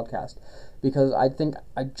 in the podcast, because I think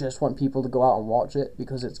I just want people to go out and watch it,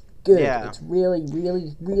 because it's good. Yeah. It's really,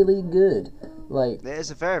 really, really good. Like, it is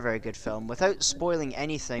a very, very good film. Without spoiling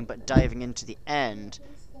anything, but diving into the end,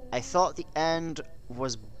 I thought the end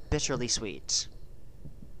was bitterly sweet.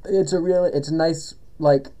 It's a nice,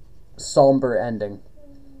 like, somber ending.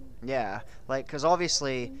 Yeah, like, because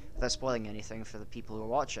obviously, without spoiling anything for the people who are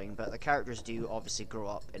watching, but the characters do obviously grow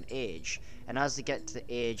up in age. And as they get to the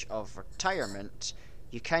age of retirement,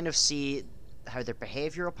 you kind of see how their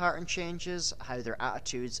behavioral pattern changes, how their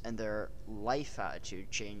attitudes and their life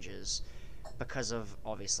attitude changes, because of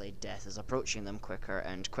obviously death is approaching them quicker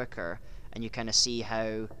and quicker. And you kind of see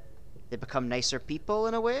how they become nicer people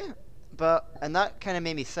in a way. And that kind of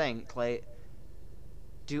made me think, like,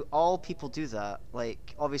 do all people do that?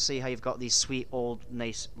 Like, obviously, how you've got these sweet old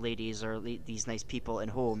nice ladies or these nice people in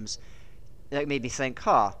homes. That made me think,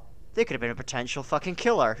 huh? They could have been a potential fucking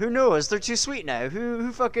killer. Who knows? They're too sweet now.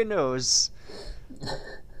 Who fucking knows?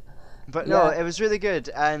 But no, it was really good,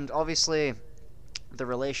 and obviously, the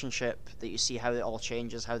relationship that you see, how it all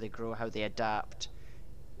changes, how they grow, how they adapt.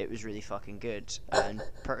 It was really fucking good. And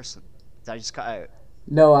did I just cut out?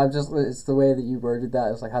 No, it's the way that you worded that.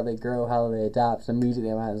 It's like how they grow, how they adapt. Immediately,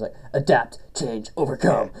 my mind is like, adapt, change,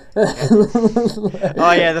 overcome.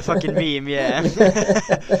 Oh, yeah, the fucking meme, yeah.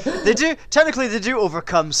 Technically, they do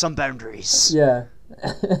overcome some boundaries. Yeah.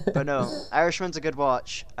 But no, Irishman's a good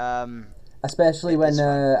watch. Especially when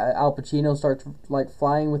Al Pacino starts, like,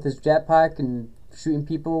 flying with his jetpack and shooting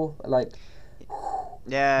people, like...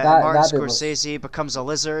 Yeah, Martin Scorsese becomes a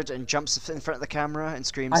lizard and jumps in front of the camera and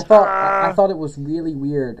screams. I thought it was really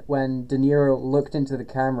weird when De Niro looked into the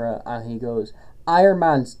camera and he goes, "Iron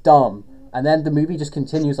Man's dumb," and then the movie just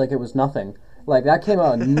continues like it was nothing. Like, that came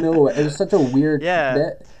out of nowhere. It was such a weird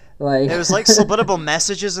bit. Like, it was like subliminal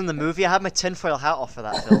messages in the movie. I had my tinfoil hat off for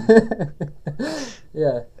that film.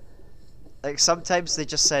 Yeah. Like, sometimes they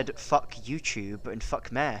just said, fuck YouTube and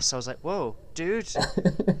fuck mess. I was like, whoa, dude.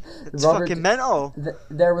 It's fucking mental.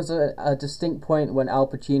 There was a distinct point when Al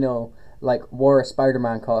Pacino, like, wore a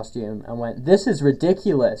Spider-Man costume and went, "This is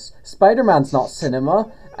ridiculous. Spider-Man's not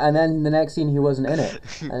cinema." And then the next scene, he wasn't in it.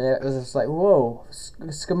 And it was just like, whoa,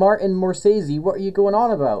 Scartin Morsese, what are you going on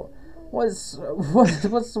about? What's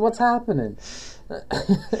happening?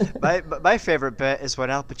 My favourite bit is when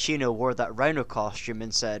Al Pacino wore that rhino costume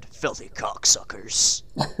and said, "Filthy cocksuckers."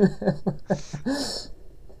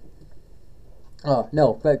 Oh,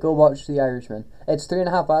 no, but go watch The Irishman. It's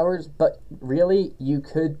 3.5 hours, but really, you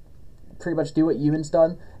could pretty much do what Euan's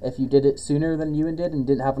done if you did it sooner than Euan did and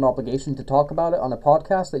didn't have an obligation to talk about it on a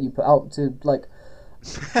podcast that you put out to, like,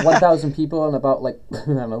 1,000 people, and about, like, I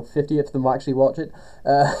don't know, 50 of them will actually watch it.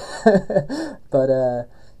 But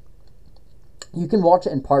you can watch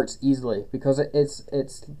it in parts easily, because it's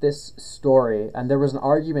this story, and there was an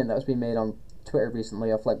argument that was being made on Twitter recently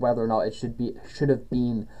of, like, whether or not it should have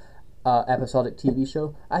been episodic TV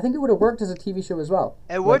show. I think it would have worked as a TV show as well.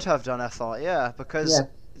 It would have done, I thought, yeah, because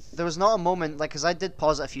there was not a moment, like, because I did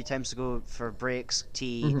pause it a few times to go for breaks,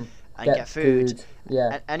 tea, and get food.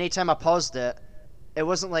 Yeah. And anytime I paused it, it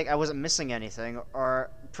wasn't like I wasn't missing anything, or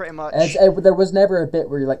pretty much... there was never a bit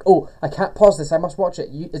where you're like, "Oh, I can't pause this, I must watch it."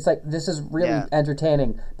 It's like, this is really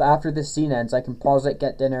entertaining, but after this scene ends, I can pause it,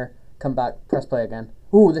 get dinner, come back, press play again.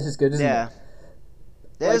 Ooh, this is good, isn't it?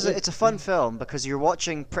 It's a fun film because you're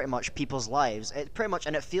watching pretty much people's lives. And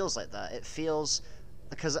it feels like that. It feels,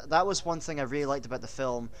 because that was one thing I really liked about the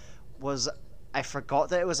film, was I forgot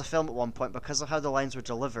that it was a film at one point because of how the lines were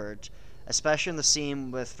delivered, especially in the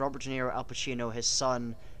scene with Robert De Niro, Al Pacino, his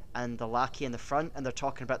son, and the lackey in the front, and they're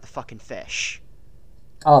talking about the fucking fish.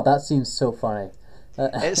 Oh, that seems so funny.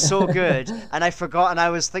 It's so good, and I forgot, and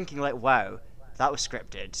I was thinking, like, wow, that was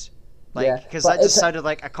scripted. Like, because that just sounded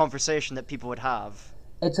like a conversation that people would have.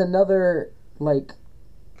 It's another, like,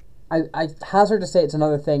 I hazard to say it's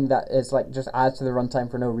another thing that is, like, just adds to the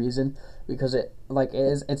runtime for no reason, because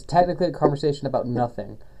it's technically a conversation about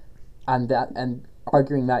nothing, and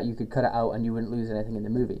arguing that you could cut it out and you wouldn't lose anything in the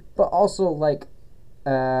movie. But also, like,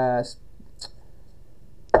 oh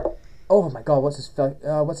my god, what's his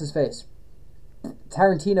face?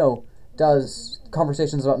 Tarantino does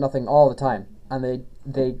conversations about nothing all the time, and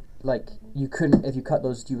they like, you couldn't, if you cut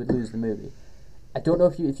those, you would lose the movie. I don't know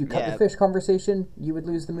if you cut the fish conversation, you would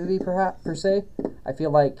lose the movie, perhaps, per se. I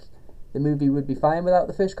feel like the movie would be fine without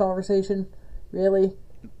the fish conversation, really.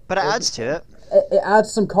 But it adds to it. It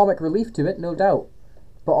adds some comic relief to it, no doubt.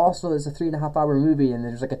 But also, it's a 3.5 hour movie, and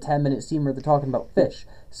there's like a 10-minute scene where they're talking about fish.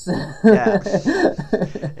 So yeah,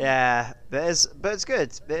 but it's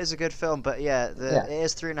good. It is a good film, but it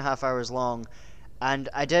is 3.5 hours long. And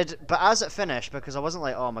but as it finished, because I wasn't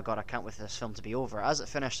like, oh my god, I can't wait for this film to be over. As it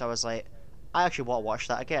finished, I was like, I actually want to watch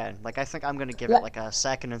that again. Like, I think I'm going to give it like a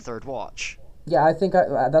second and third watch. Yeah, I think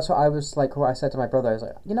that's what I was like. What I said to my brother, I was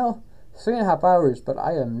like, 3.5 hours, but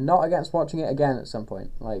I am not against watching it again at some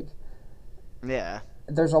point. Like, yeah,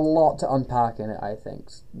 there's a lot to unpack in it, I think.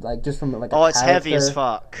 Like, just from, like, Oh, it's heavy as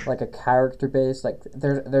fuck. Like, a character base. Like,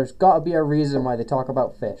 there's got to be a reason why they talk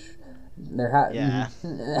about fish. Yeah.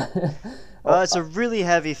 Well, it's a really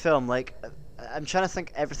heavy film. Like, I'm trying to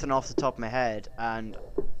think everything off the top of my head, and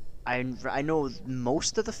I know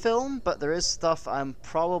most of the film, but there is stuff I'm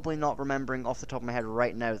probably not remembering off the top of my head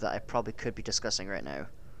right now that I probably could be discussing right now.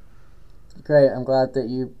 Great, I'm glad that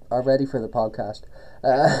you are ready for the podcast.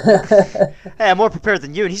 Hey, I'm more prepared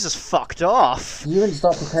than you, and he's just fucked off. Euan's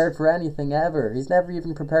not prepared for anything ever. He's never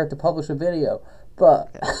even prepared to publish a video.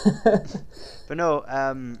 But But no,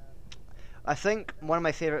 I think one of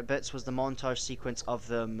my favourite bits was the montage sequence of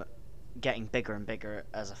them getting bigger and bigger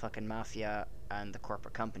as a fucking mafia and the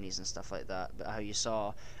corporate companies and stuff like that. But how you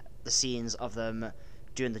saw the scenes of them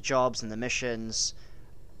doing the jobs and the missions,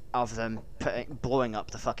 of them blowing up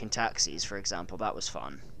the fucking taxis, for example. That was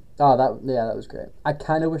fun. oh, that was great. I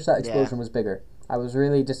kind of wish that explosion was bigger. I was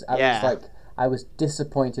really I was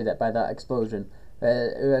disappointed by that explosion.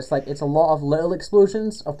 It was like, it's a lot of little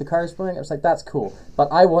explosions of the cars blowing. I was like, that's cool, but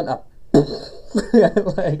I want a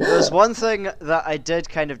like, There's one thing that I did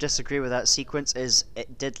kind of disagree with that sequence is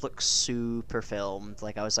it did look super filmed.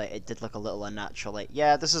 Like, I was like, it did look a little unnatural. Like,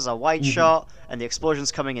 yeah, this is a wide shot, and the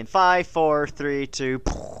explosion's coming in 5, 4, 3, 2.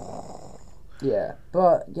 Yeah,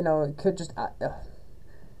 but you know, it could just.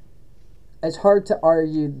 It's hard to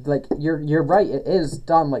argue. Like, you're right. It is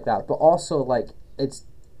done like that, but also, like, it's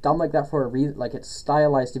done like that for a reason. Like, it's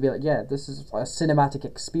stylized to be like, yeah, this is a cinematic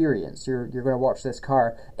experience. You're gonna watch this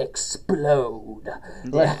car explode.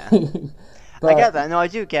 Yeah. But, I get that. No, I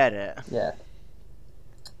do get it. Yeah.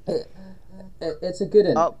 It's a good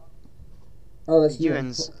end. Oh, that's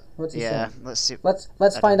Euan's. What's he Yeah, saying? let's see. Let's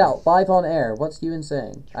I find don't know. out live on air. What's Euan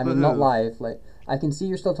saying? I mean, not Woohoo. live. Like, I can see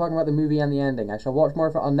you're still talking about the movie and the ending. I shall watch more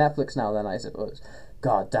of it on Netflix now, then, I suppose.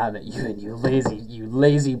 God damn it, Euan, you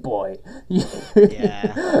lazy boy.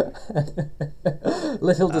 Yeah.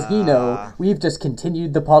 Little does he know, we've just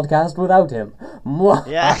continued the podcast without him.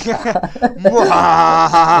 Yeah.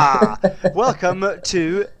 Welcome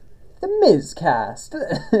to The MESSCAST.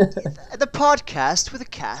 the podcast with a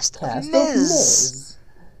cast of Cast of Ms. Miz.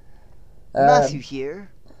 Matthew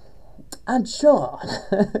here. And Sean.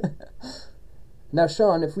 Now,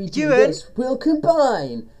 Sean, if we do Euan. this, we'll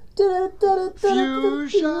combine.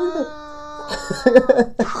 Fusion.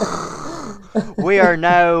 We are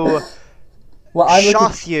now What I'm looking,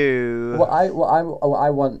 Shothu. what I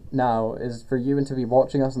want now is for Euan to be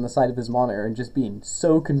watching us on the side of his monitor and just being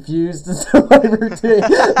so confused as to why we're doing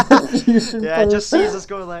the fusion. Yeah, just sees us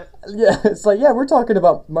going like. Yeah, it's like, yeah, we're talking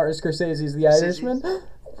about Martin Scorsese's The Irishman.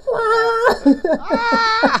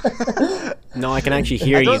 No, I can actually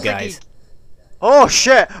hear I don't you think guys. Oh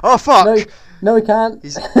shit! Oh fuck! No, he can't.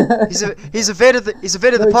 He's evaded the No, he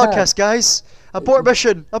podcast, guys. Abort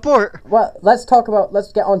mission! Abort! Well, let's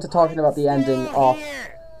get on to talking about the ending of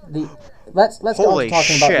the. Let's get on to Holy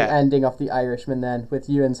talking about shit. the ending of The Irishman then, with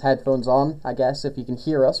Euan's headphones on. I guess if you can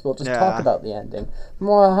hear us, we'll just Yeah. talk about the ending.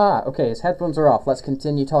 Mwaha. Okay, his headphones are off. Let's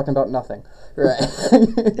continue talking about nothing. Right.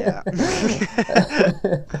 Yeah.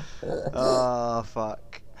 Oh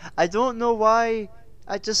fuck! I don't know why.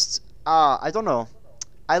 I don't know.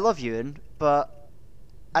 I love Euan, but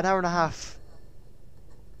an hour and a half.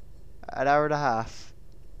 An hour and a half.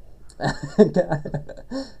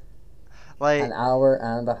 Like, An hour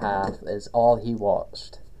and a half is all he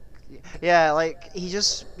watched. yeah, like he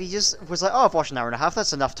just was like, oh, I've watched an hour and a half.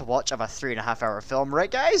 That's enough to watch of a 3.5 hour film, right,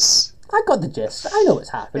 guys? I got the gist. I know what's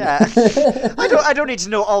happening. Yeah. I don't need to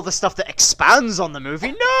know all the stuff that expands on the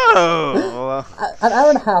movie. No. An hour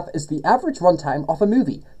and a half is the average runtime of a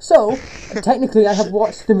movie. So, technically, I have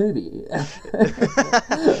watched the movie.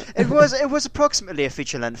 It was approximately a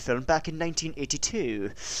feature-length film back in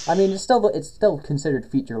 1982. I mean, it's still considered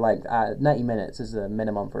feature length. 90 minutes is the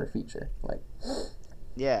minimum for a feature. Like,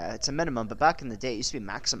 Yeah, it's a minimum, but back in the day, it used to be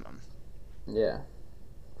maximum. yeah.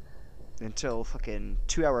 Until fucking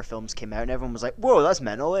 2-hour films came out, and everyone was like, "Whoa, that's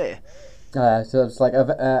mental, eh?" So it's like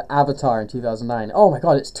Avatar in 2009. Oh my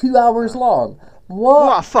god, it's 2 hours long. What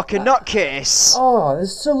What? a fucking nutcase! Oh,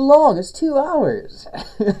 it's so long. It's 2 hours.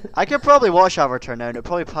 I could probably watch Avatar now, and it'd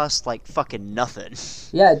probably pass like fucking nothing.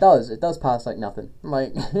 Yeah, it does. It does pass like nothing.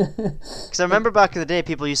 Like, Because I remember back in the day,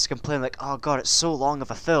 people used to complain like, "Oh god, it's so long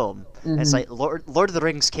of a film." And it's like Lord of the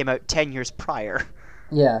Rings came out 10 years prior.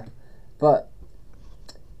 yeah, but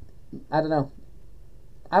I don't know.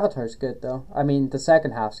 Avatar's good though. I mean, the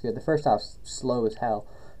second half's good. The first half's slow as hell,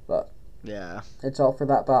 but Yeah. it's all for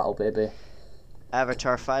that battle, baby.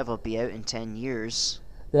 Avatar 5 will be out in 10 years.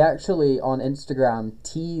 They actually on Instagram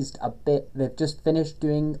teased a bit. They've just finished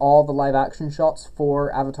doing all the live action shots for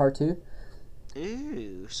Avatar 2.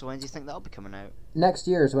 Ooh, so when do you think that'll be coming out? Next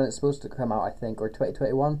year is when it's supposed to come out, I think, or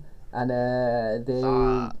 2021. And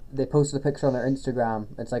they posted a picture on their Instagram.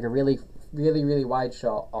 It's like a really, really, really wide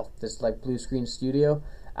shot of this like blue screen studio,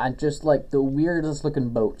 and just like the weirdest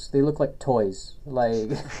looking boats. They look like toys. Like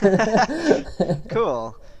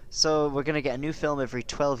Cool. So we're gonna get a new film every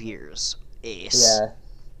 12 years. Ace. Yeah.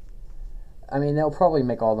 I mean, they'll probably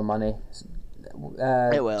make all the money.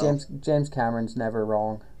 It will. James Cameron's never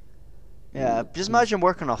wrong. Yeah, just imagine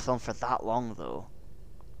working on a film for that long, though.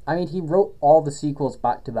 I mean, he wrote all the sequels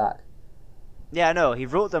back to back. Yeah, I know. He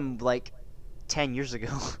wrote them, like, 10 years ago.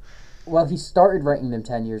 Well, he started writing them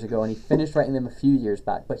 10 years ago, and he finished writing them a few years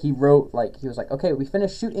back. But he wrote, like, he was like, okay, we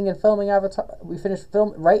finished shooting and filming Avatar. We finished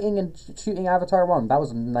writing and shooting Avatar 1. That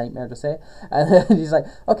was a nightmare to say. And then he's like,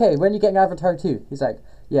 okay, when are you getting Avatar 2? He's like,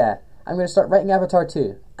 yeah, I'm going to start writing Avatar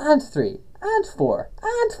 2, and 3, and 4,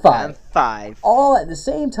 and 5. And 5. All at the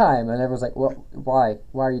same time. And everyone's like, well, why?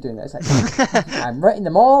 Why are you doing that? It's like, I'm writing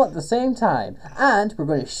them all at the same time. And we're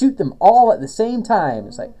going to shoot them all at the same time.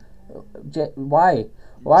 It's like, why?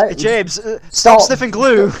 Why? James, stop sniffing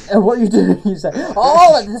glue! And what are you doing? He's like,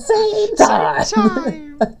 all at the same time!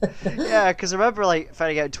 Same time! Yeah, because I remember, like,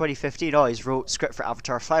 finding out in 2015, oh, he's wrote script for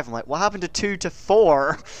Avatar 5. I'm like, what happened to 2 to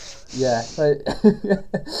 4? Yeah.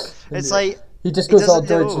 It's like... He just goes all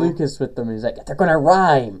George know. Lucas with them. He's like, they're going to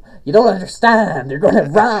rhyme. You don't understand. They're going to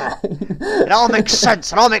rhyme. It all makes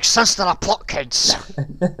sense. It all makes sense to the plot, kids.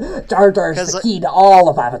 Jar Jar's the key to all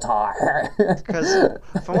of Avatar. Because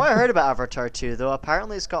from what I heard about Avatar 2, though,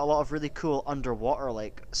 apparently it's got a lot of really cool underwater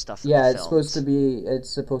like stuff. Yeah, it's supposed to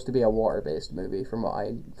be a water-based movie, from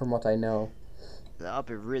what I know. That'll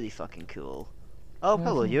be really fucking cool. Oh,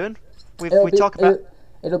 hello, Euan.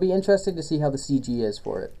 It'll be interesting to see how the CG is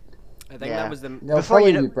for it. I think that was the. It'll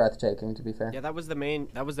probably be breathtaking, to be fair. Yeah, that was the main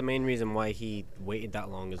reason why he waited that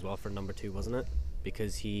long as well for number 2, wasn't it?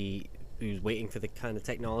 Because he was waiting for the kind of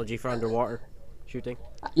technology for underwater shooting.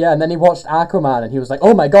 Yeah, and then he watched Aquaman and he was like,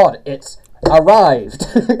 "Oh my god, it's arrived!"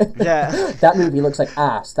 Yeah, that movie looks like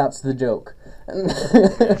ass. That's the joke.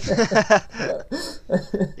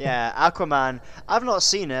 Yeah, Aquaman. I've not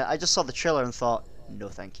seen it. I just saw the trailer and thought, no,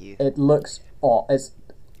 thank you. It looks it's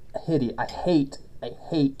hideous. I hate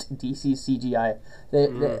DC CGI.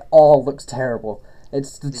 They all looks terrible.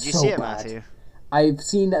 It's Did you so see it, bad. Matthew? I've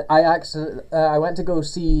seen it. I went to go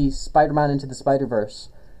see Spider-Man Into the Spider-Verse.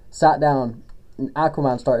 Sat down, and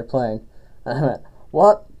Aquaman started playing, and I went,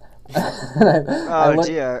 "What?"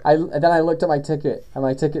 Dear. Then I looked at my ticket, and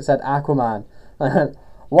my ticket said Aquaman. And I went,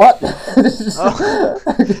 "What?"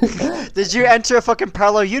 Did you enter a fucking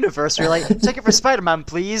parallel universe where you're like, ticket for Spider-Man,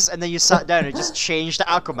 please? And then you sat down and it just changed to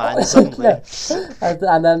Aquaman suddenly. Yeah.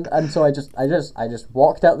 So I just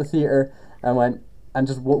walked out the theater and went and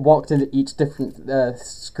just walked into each different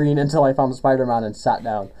screen until I found Spider-Man and sat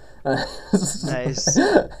down. Nice.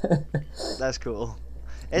 That's cool.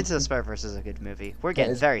 Into the Spider-Verse is a good movie. We're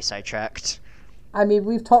getting very sidetracked. I mean,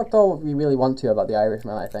 we've talked all we really want to about The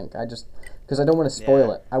Irishman, I think. Because I don't want to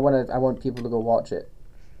spoil it. I want people to go watch it.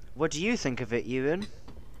 What do you think of it, Euan?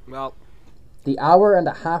 Well, the hour and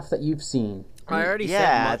a half that you've seen. I already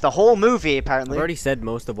said the whole movie apparently. I've already said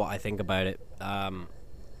most of what I think about it.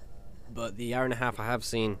 But the hour and a half I have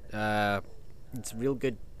seen, it's real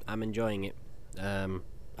good. I'm enjoying it.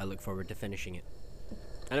 I look forward to finishing it.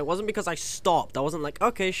 And it wasn't because I stopped. I wasn't like,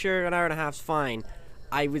 okay, sure, an hour and a half's fine.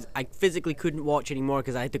 I physically couldn't watch anymore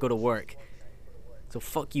because I had to go to work. So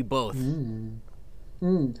fuck you both.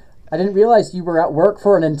 I didn't realize you were at work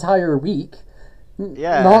for an entire week.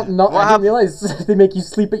 Yeah. I didn't realize they make you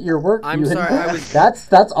sleep at your work. I'm sorry.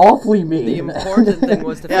 That's awfully mean. The important thing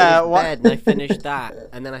was to finish bed, and I finished that,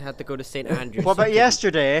 and then I had to go to St. Andrews. What about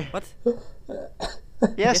yesterday? What?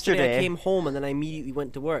 Yesterday I came home and then I immediately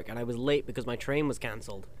went to work, and I was late because my train was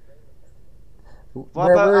cancelled.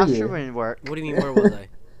 What about after when work? What do you mean? Where was I?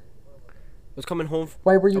 I was coming home.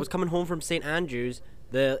 Why were you? I was coming home from St. Andrews.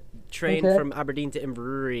 The train from Aberdeen to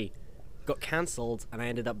Inverurie got cancelled, and I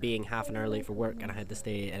ended up being half an hour late for work, and I had to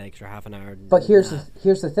stay an extra half an hour. But here's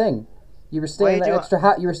the thing, you were staying the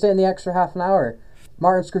extra half an hour.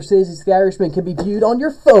 Martin Scorsese's The Irishman can be viewed on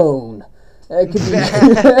your phone. It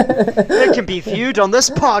can be viewed on this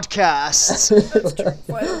podcast. That's true.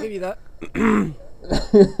 Fine, I'll give you that.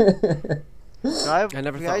 I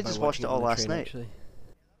never thought I about just watched it all last night. Actually.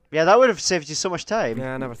 Yeah, that would have saved you so much time.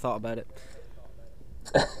 Yeah, I never thought about it.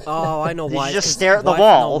 Oh, I know why. Did you just stare at the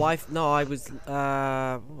wall? No, I was.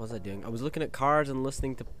 What was I doing? I was looking at cars and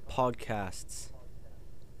listening to podcasts.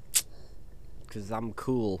 Because I'm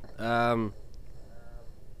cool.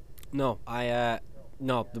 No, the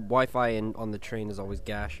Wi-Fi on the train is always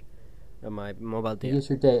gash. on my mobile You data. use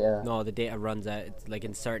your data. No, the data runs out. It's like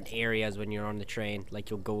in certain areas when you're on the train, like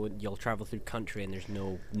you'll travel through country and there's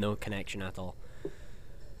no connection at all.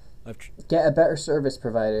 Get a better service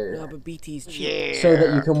provider. No, but BT's cheap. So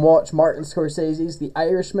that you can watch Martin Scorsese's The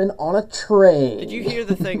Irishman on a train. Did you hear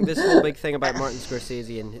this whole big thing about Martin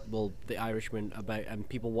Scorsese and The Irishman about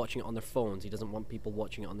people watching it on their phones? He doesn't want people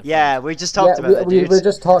watching it on their phones. We just talked about that, we dude. were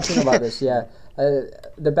just talking about this, yeah.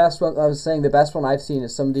 The best one, I was saying, the best one I've seen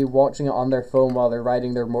is somebody watching it on their phone while they're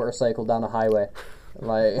riding their motorcycle down a highway.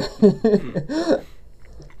 Like, the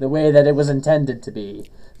way that it was intended to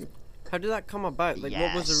be. How did that come about? Like,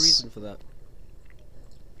 what was the reason for that?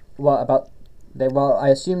 I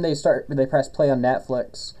assume they pressed play on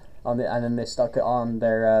Netflix and then they stuck it on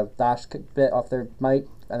their dash bit off their mic,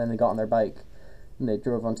 and then they got on their bike and they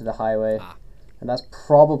drove onto the highway. And that's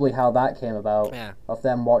probably how that came about, of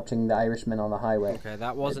them watching The Irishman on the highway. Okay,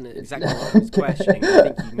 that wasn't exactly what I was questioning. I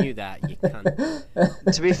think you knew that, you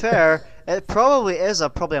cunt. To be fair, it probably is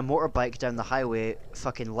probably a motorbike down the highway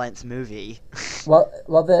fucking length movie. Well,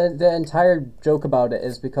 the entire joke about it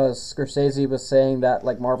is because Scorsese was saying that,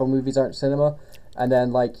 like, Marvel movies aren't cinema, and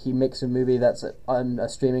then, like, he makes a movie that's on a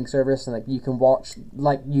streaming service, and, like, you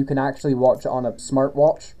can actually watch it on a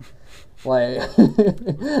smartwatch. Like...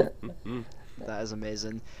 That is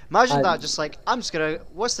amazing. Imagine that, just like,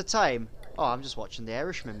 what's the time? Oh, I'm just watching The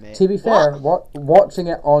Irishman, mate. To be fair, watching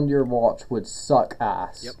it on your watch would suck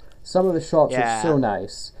ass. Yep. Some of the shots are so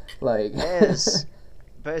nice. Like... It is.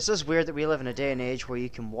 But it's just weird that we live in a day and age where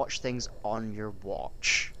you can watch things on your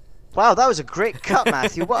watch. Wow, that was a great cut,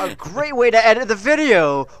 Matthew. What a great way to edit the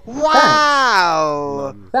video.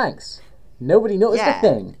 Wow. Thanks. Nobody noticed a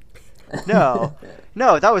thing.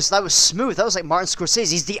 No, that was smooth. That was like Martin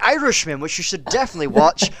Scorsese's The Irishman, which you should definitely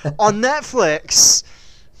watch on Netflix.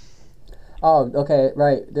 Oh, okay,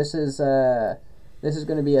 right. This is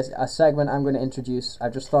going to be a segment I'm going to introduce.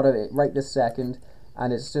 I've just thought of it right this second,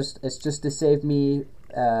 and it's just to save me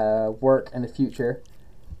work in the future.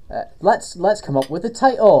 Let's come up with a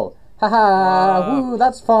title. Haha! Woo!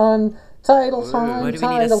 That's fun. Title time. It's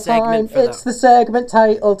the segment.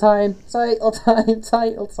 Title time. Title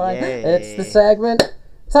time. Yay. It's the segment.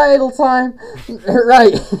 Title time.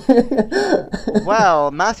 Right.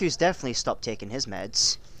 Well, Matthew's definitely stopped taking his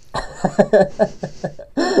meds.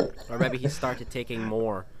 Or maybe he started taking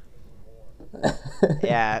more.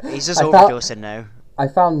 Yeah, he's just overdosing now. I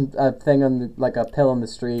found a thing a pill on the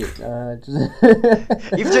street.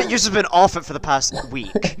 You've just been off it for the past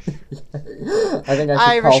week. I think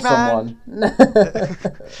I should call someone.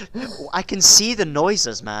 I can see the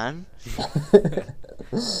noises, man.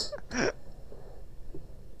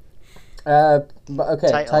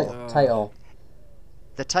 Title.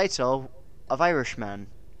 The title of Irishman.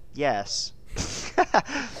 Yes.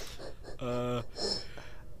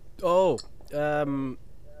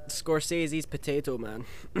 Scorsese's Potato Man.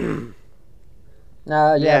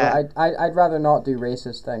 Yeah. But I'd rather not do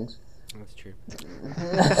racist things. That's true.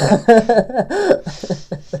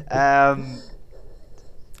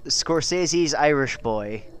 Scorsese's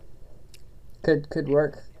IrishBoy. Could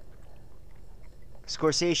work.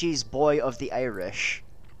 Scorsese's Boy of the Irish.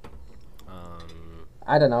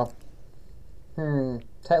 I don't know.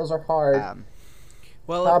 Titles are hard.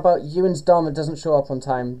 Well, how about Euan's Dumb It Doesn't Show Up on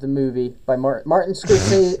Time, the movie by Martin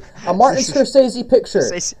Scorsese? A Martin Scorsese picture.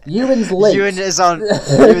 Euan's late. Euan is on.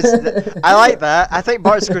 I like that. I think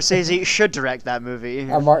Martin Scorsese should direct that movie.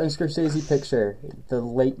 A Martin Scorsese picture. The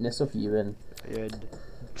lateness of Euan.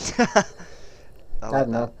 I don't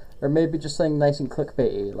know. Or maybe just something nice and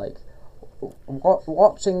clickbaity, like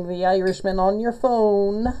watching The Irishman on your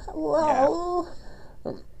phone. Wow.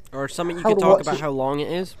 Yeah. Or something you could talk about how long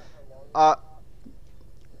it is.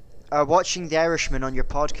 Watching The Irishman on your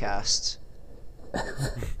podcast.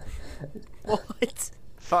 What?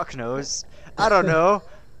 Fuck knows. I don't know.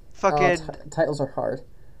 Fucking. Titles are hard.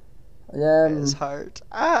 It's hard.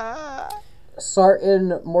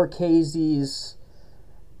 Scartin Morsese's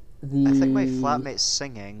the. I think my flatmate's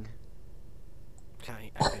singing. I can't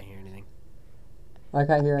hear anything. I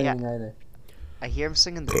can't hear anything either. I hear him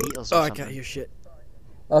singing the Beatles or something. I can't hear shit.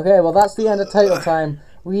 Okay, well that's the end of title time.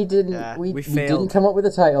 We didn't. We didn't come up with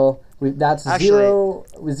a title. That's actually,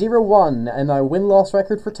 0-1, and our win-loss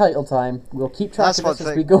record for title time. We'll keep track of this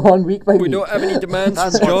as we go on week by week. We don't have any demands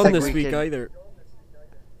from John this week either.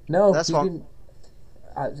 No,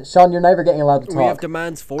 Sean, you're never getting allowed to talk. We have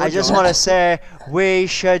demands for. I just want to say we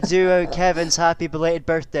should do Kevin's happy belated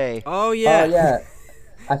birthday. Oh yeah. Oh yeah.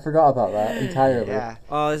 I forgot about that entirely. Yeah.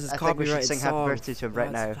 Oh, this is I copyrighted. think we should sing song. happy birthday to him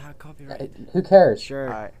right now. Who cares? Sure.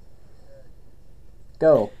 Alright.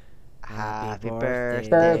 Go. Happy birthday.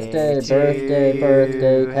 birthday, Birthday, to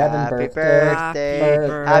birthday, you. Kevin, Happy birthday.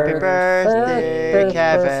 Happy birthday,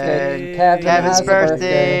 Kevin. Kevin Kevin's has a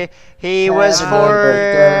birthday. He was Kevin for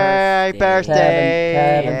birthday. a birthday.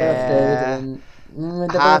 Kevin Yeah.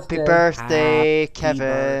 birthday. Happy birthday,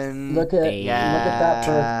 Kevin. Look at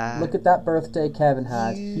Yeah. look at that birthday Kevin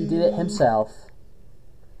had. He did it himself.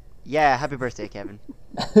 Yeah, happy birthday, Kevin.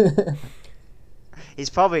 He's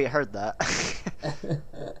probably heard that.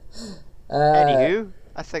 Anywho,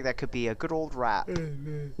 I think that could be a good old rap.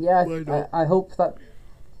 Yeah, I hope that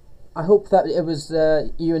it was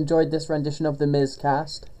you enjoyed this rendition of the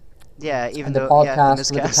MESSCAST. Yeah, even And the though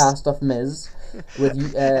podcast yeah, with the cast of Miz, with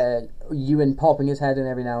Euan popping his head in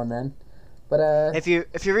every now and then. But if you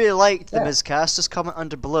really liked the yeah. MESSCAST, just comment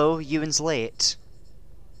under below. Euan's late.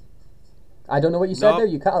 I don't know what you said Nope. there.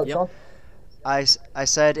 You cut out, Yep. Sean. I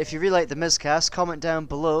said if you really like the MESSCAST, comment down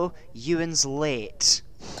below. Euan's late.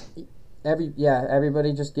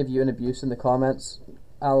 Everybody just give Euan abuse in the comments.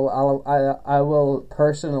 I will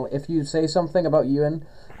personally, if you say something about Euan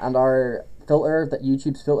and our filter that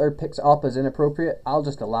YouTube's filter picks up as inappropriate, I'll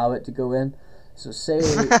just allow it to go in. So say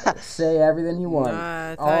everything you want.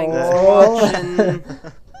 Thanks for watching.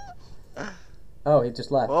 Oh, he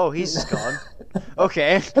just left. Oh, he's just gone.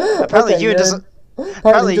 Okay. Apparently Okay, Euan Euan. doesn't.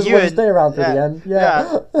 Apparently he doesn't want to Euan- stay around for the end.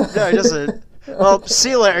 Yeah. No, he doesn't. Well,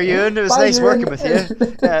 see you later, Euan. It was Bye, nice Euan. working with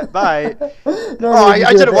you. Yeah, bye. Normally I we do a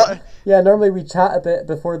didn't bit- want. Yeah, normally we chat a bit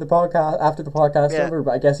before the podcast, after the podcast's Yeah. over,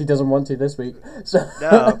 but I guess he doesn't want to this week. So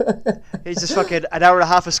No. He's just fucking an hour and a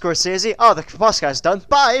half of Scorsese. Oh, the podcast's done.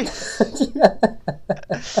 Bye.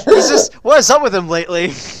 He's just. What is up with him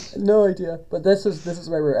lately? No idea. But this is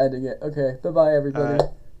where we're ending it. Okay, bye bye everybody.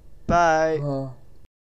 Bye. Oh.